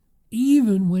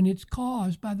 even when it's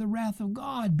caused by the wrath of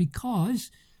God,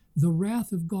 because the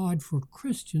wrath of God for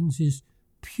Christians is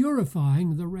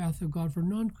purifying, the wrath of God for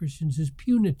non-Christians is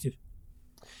punitive.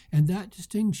 And that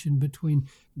distinction between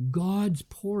God's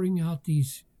pouring out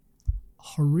these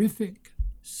horrific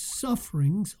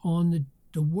sufferings on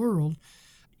the world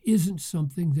isn't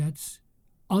something that's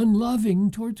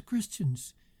unloving towards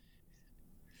Christians.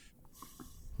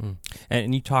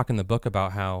 And you talk in the book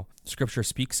about how Scripture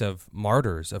speaks of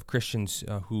martyrs, of Christians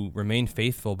who remain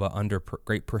faithful but under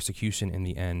great persecution in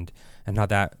the end, and how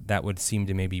that would seem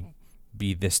to maybe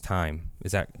be this time.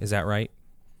 Is that right?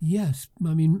 Yes.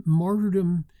 I mean,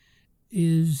 martyrdom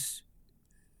is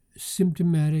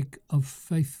symptomatic of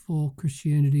faithful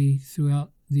Christianity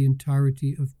throughout the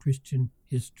entirety of Christian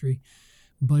history.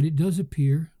 But it does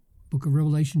appear, Book of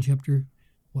Revelation, chapter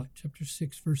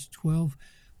 6, verse 12,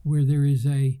 where there is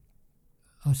a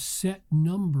set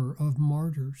number of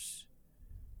martyrs.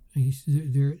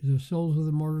 The souls of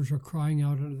the martyrs are crying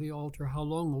out under the altar, "How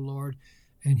long, O Lord?"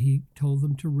 And he told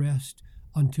them to rest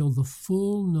until the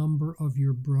full number of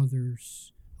your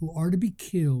brothers who are to be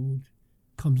killed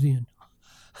comes in.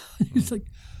 It's like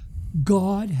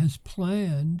God has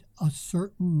planned a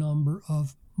certain number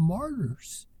of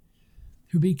martyrs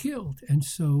to be killed. And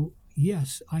so,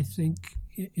 yes, I think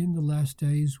in the last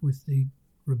days, with the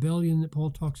rebellion that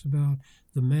Paul talks about,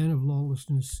 the man of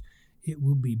lawlessness, it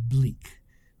will be bleak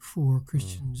for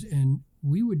Christians. And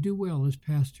we would do well as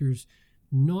pastors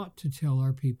not to tell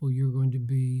our people you're going to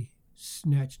be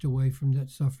snatched away from that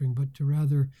suffering, but to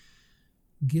rather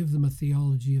give them a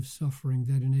theology of suffering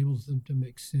that enables them to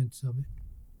make sense of it.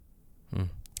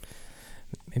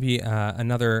 Maybe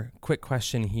another quick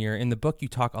question here. In the book, you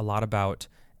talk a lot about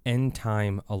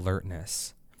end-time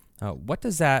alertness. What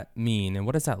does that mean, and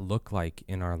what does that look like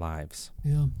in our lives?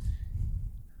 Yeah.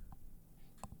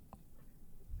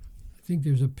 I think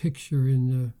there's a picture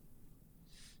in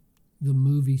the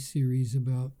movie series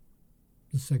about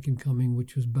the second coming,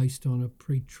 which was based on a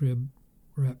pre-trib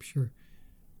rapture,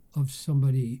 of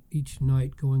somebody each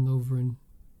night going over and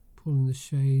pulling the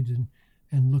shades and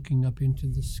looking up into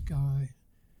the sky.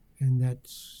 And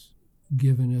that's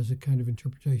given as a kind of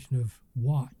interpretation of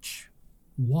watch.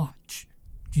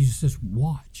 Jesus says,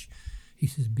 watch. He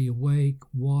says, be awake,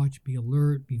 watch, be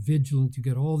alert, be vigilant. You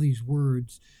get all these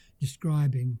words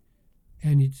describing,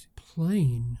 and it's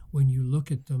plain when you look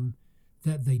at them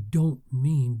that they don't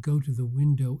mean go to the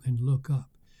window and look up.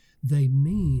 They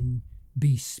mean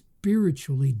be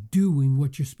spiritually doing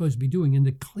what you're supposed to be doing. And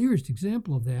the clearest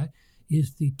example of that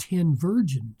is the 10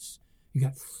 virgins. You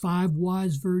got 5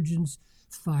 wise virgins,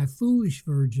 5 foolish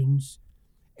virgins,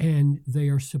 and they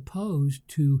are supposed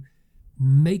to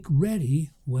make ready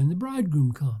when the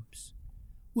bridegroom comes.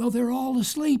 Well, they're all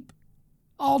asleep.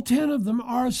 All 10 of them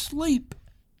are asleep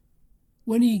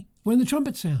when the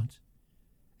trumpet sounds.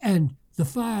 And the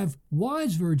 5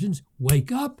 wise virgins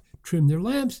wake up, trim their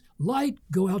lamps, light,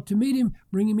 go out to meet him,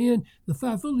 bring him in. The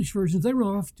 5 foolish virgins, they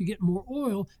run off to get more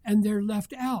oil, and they're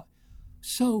left out.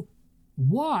 So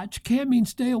watch can't mean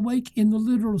stay awake in the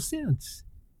literal sense.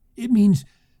 It means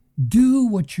do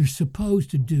what you're supposed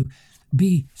to do.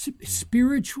 Be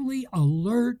spiritually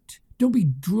alert. Don't be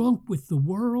drunk with the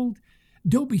world.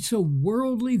 Don't be so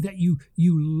worldly that you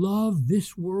love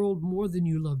this world more than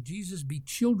you love Jesus. Be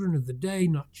children of the day,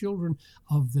 not children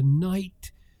of the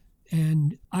night.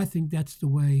 And I think that's the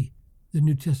way the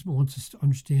New Testament wants us to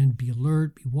understand. Be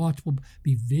alert, be watchful,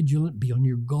 be vigilant, be on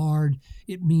your guard.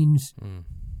 It means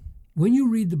when you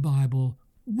read the Bible,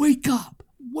 wake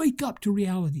up to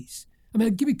realities. I mean,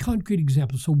 I'll give you concrete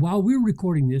examples. So while we're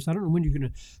recording this, I don't know when you're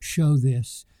going to show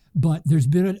this, but there's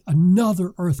been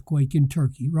another earthquake in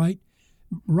Turkey, right?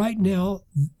 Right now,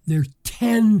 there's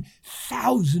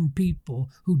 10,000 people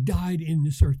who died in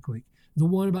this earthquake. The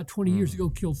one about 20 years ago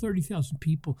killed 30,000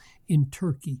 people in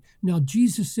Turkey. Now,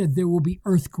 Jesus said there will be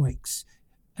earthquakes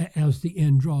as the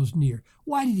end draws near.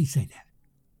 Why did he say that?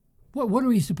 What are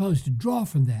we supposed to draw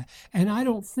from that? And I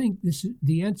don't think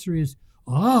the answer is,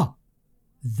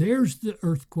 There's the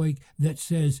earthquake that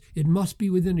says it must be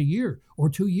within a year or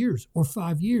 2 years or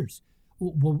 5 years.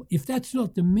 Well, if that's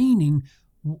not the meaning,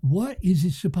 what is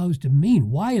it supposed to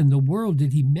mean? Why in the world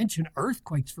did he mention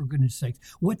earthquakes, for goodness sakes?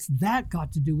 What's that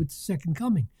got to do with the second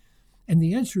coming? And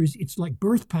the answer is it's like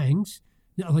birth pangs,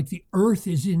 like the earth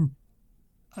is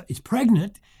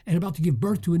pregnant and about to give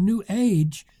birth to a new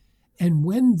age. And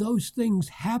when those things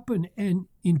happen and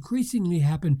increasingly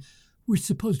happen, we're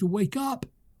supposed to wake up.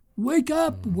 Wake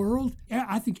up, world.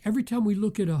 I think every time we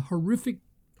look at a horrific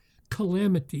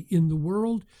calamity in the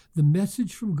world, the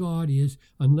message from God is,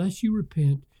 unless you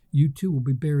repent, you too will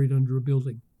be buried under a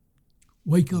building.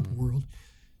 Wake up, world.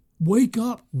 Wake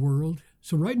up, world.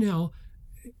 So right now,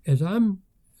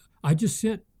 I just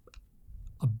sent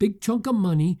a big chunk of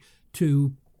money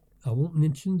to, I won't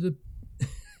mention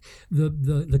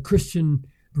the Christian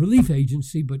Relief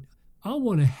Agency, but I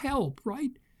want to help,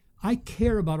 right? I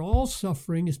care about all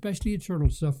suffering, especially eternal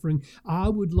suffering. I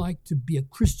would like to be a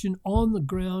Christian on the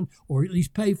ground, or at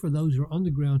least pay for those who are on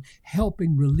the ground,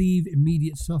 helping relieve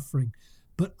immediate suffering.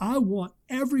 But I want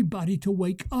everybody to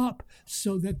wake up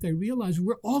so that they realize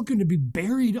we're all going to be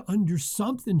buried under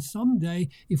something someday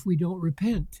if we don't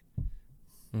repent.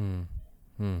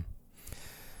 Maybe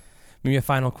a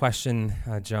final question,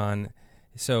 John.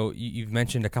 So you've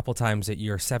mentioned a couple times that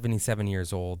you're 77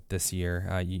 years old this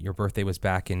year. Your birthday was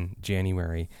back in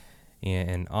January.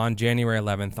 And on January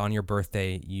 11th, on your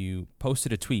birthday, you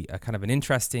posted a tweet, a kind of an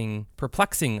interesting,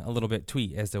 perplexing a little bit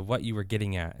tweet as to what you were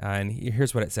getting at. And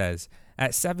here's what it says.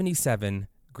 At 77,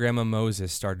 Grandma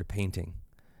Moses started painting.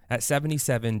 At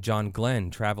 77, John Glenn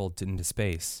traveled into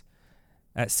space.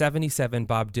 At 77,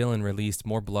 Bob Dylan released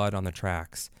More Blood on the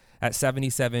Tracks. At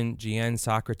 77, Gian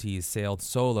Socrates sailed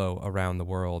solo around the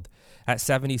world. At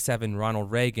 77,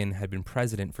 Ronald Reagan had been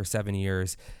president for 7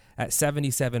 years. At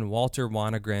 77, Walter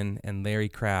Wanagren and Larry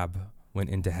Crabb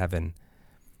went into heaven.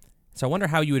 So I wonder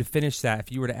how you would finish that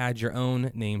if you were to add your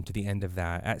own name to the end of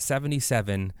that. At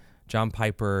 77, John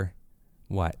Piper,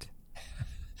 what?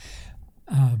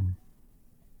 Well,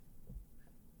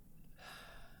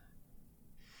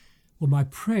 my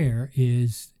prayer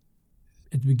is,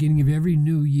 at the beginning of every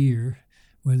new year,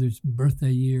 whether it's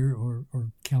birthday year or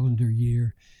calendar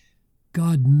year,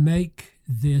 God, make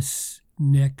this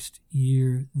next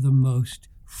year the most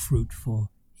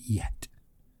fruitful yet.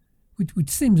 Which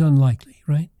seems unlikely,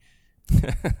 right?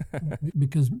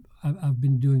 Because I've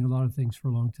been doing a lot of things for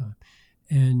a long time.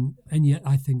 And yet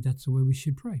I think that's the way we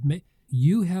should pray.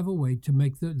 You have a way to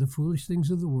make the foolish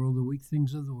things of the world, the weak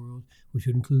things of the world, which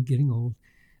would include getting old,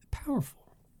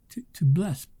 powerful to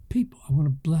bless people. I want to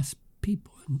bless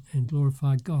people and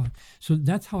glorify God. So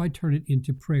that's how I turn it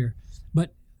into prayer.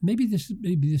 But maybe this would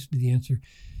be the answer.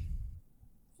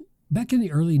 Back in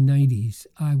the early 90s,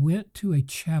 I went to a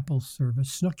chapel service,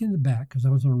 snuck in the back, because I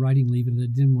was on writing leave and I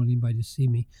didn't want anybody to see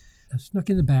me. I snuck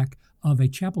in the back of a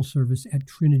chapel service at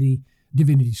Trinity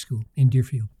Divinity School in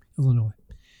Deerfield, Illinois.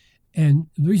 And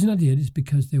the reason I did is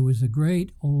because there was a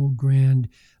great old grand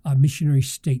missionary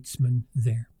statesman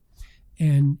there.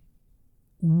 And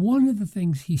one of the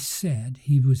things he said,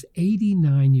 he was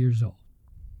 89 years old,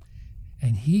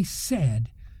 and he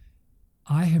said,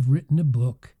 I have written a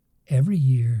book every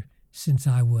year since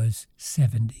I was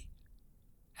 70.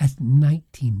 That's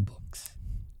 19 books.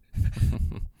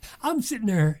 I'm sitting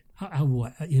there,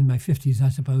 in my 50s, I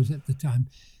suppose, at the time,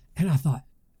 and I thought,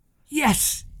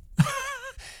 yes,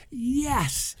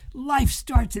 yes, life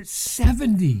starts at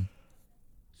 70.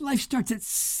 Life starts at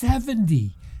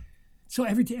 70. So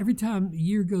every time a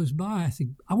year goes by, I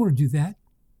think, I want to do that.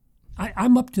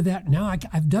 I'm up to that now.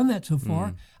 I've done that so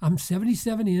far. I'm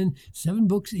 77 in, 7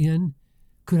 books in.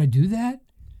 Could I do that?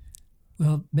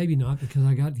 Well, maybe not, because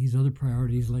I got these other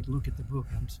priorities, like look at the book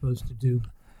I'm supposed to do.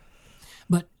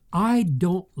 But I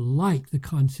don't like the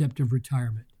concept of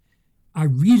retirement. I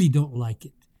really don't like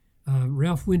it.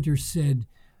 Ralph Winter said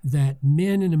that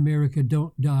men in America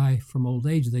don't die from old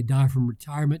age, they die from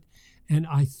retirement. And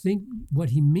I think what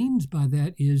he means by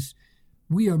that is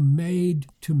we are made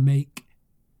to make,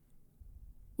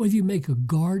 whether you make a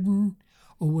garden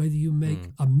or whether you make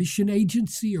a mission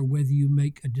agency or whether you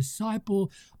make a disciple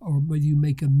or whether you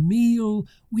make a meal,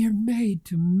 we are made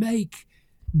to make,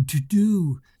 to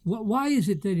do. Why is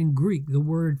it that in Greek the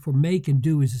word for make and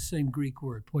do is the same Greek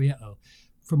word, poieo,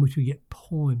 from which we get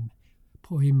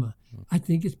poema? I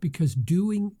think it's because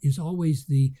doing is always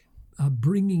the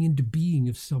bringing into being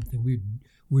of something.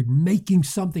 We're making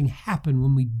something happen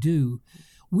when we do.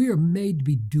 We are made to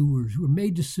be doers. We're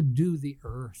made to subdue the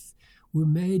earth. We're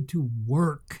made to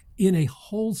work in a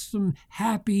wholesome,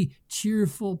 happy,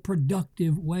 cheerful,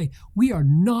 productive way. We are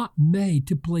not made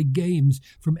to play games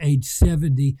from age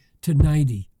 70 to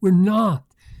 90. We're not.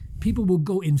 People will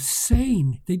go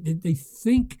insane. They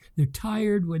think they're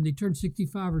tired when they turn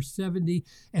 65 or 70,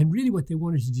 and really what they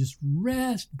want is to just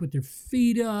rest, put their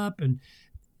feet up, and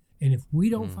if we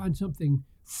don't find something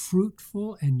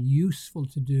fruitful and useful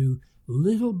to do,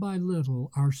 little by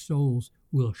little, our souls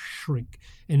will shrink.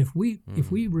 And if we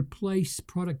replace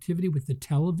productivity with the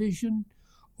television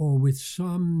or with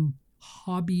some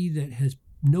hobby that has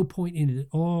no point in it at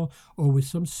all, or with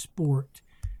some sport,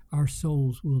 our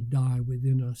souls will die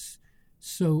within us.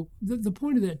 So the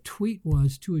point of that tweet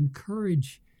was to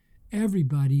encourage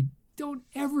everybody, don't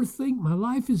ever think my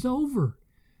life is over.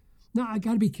 Now, I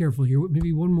got to be careful here.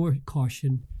 Maybe one more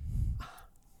caution.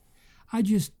 I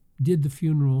just did the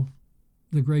funeral,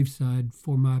 the graveside,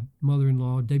 for my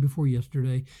mother-in-law day before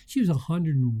yesterday. She was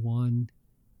 101.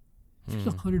 She was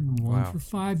 101. Wow. For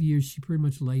 5 years, she pretty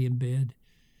much lay in bed.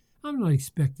 I'm not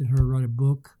expecting her to write a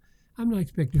book. I'm not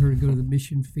expecting her to go to the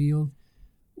mission field.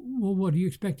 Well, what are you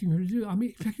expecting her to do? I'm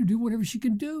expecting her to do whatever she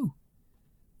can do.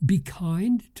 Be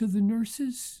kind to the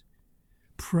nurses.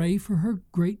 Pray for her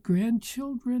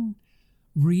great-grandchildren.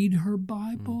 Read her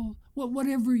Bible.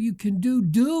 Whatever you can do,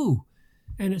 do.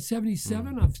 And at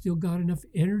 77, I've still got enough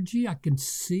energy. I can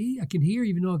see, I can hear,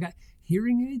 even though I got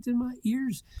hearing aids in my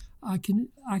ears. I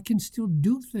can still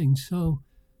do things. So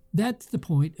that's the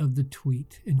point of the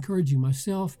tweet, encouraging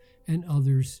myself and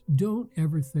others. Don't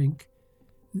ever think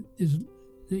that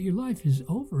your life is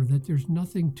over, that there's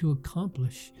nothing to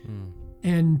accomplish.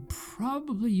 And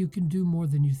probably you can do more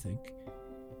than you think.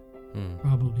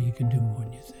 Probably you can do more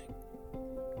than you think.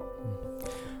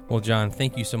 Well, John,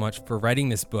 thank you so much for writing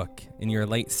this book in your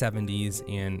late 70s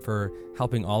and for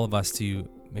helping all of us to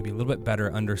maybe a little bit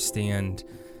better understand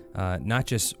not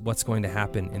just what's going to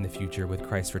happen in the future with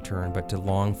Christ's return, but to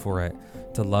long for it,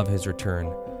 to love his return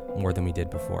more than we did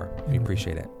before. We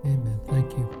appreciate it. Amen.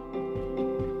 Thank you.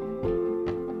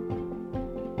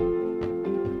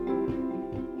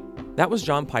 That was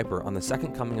John Piper on the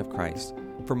second coming of Christ.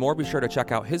 For more, be sure to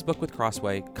check out his book with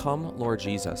Crossway, Come, Lord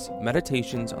Jesus,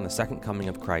 Meditations on the Second Coming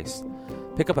of Christ.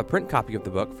 Pick up a print copy of the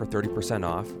book for 30%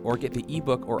 off, or get the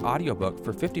ebook or audiobook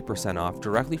for 50% off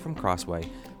directly from Crossway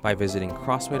by visiting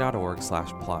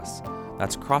crossway.org/plus.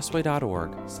 That's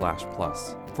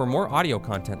crossway.org/plus. For more audio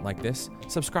content like this,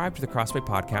 subscribe to the Crossway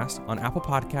Podcast on Apple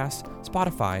Podcasts,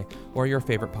 Spotify, or your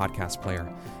favorite podcast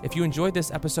player. If you enjoyed this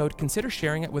episode, consider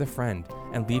sharing it with a friend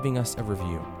and leaving us a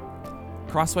review.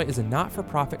 Crossway is a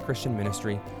not-for-profit Christian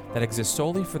ministry that exists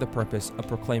solely for the purpose of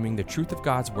proclaiming the truth of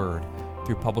God's Word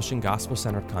through publishing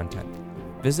gospel-centered content.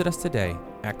 Visit us today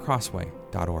at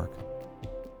crossway.org.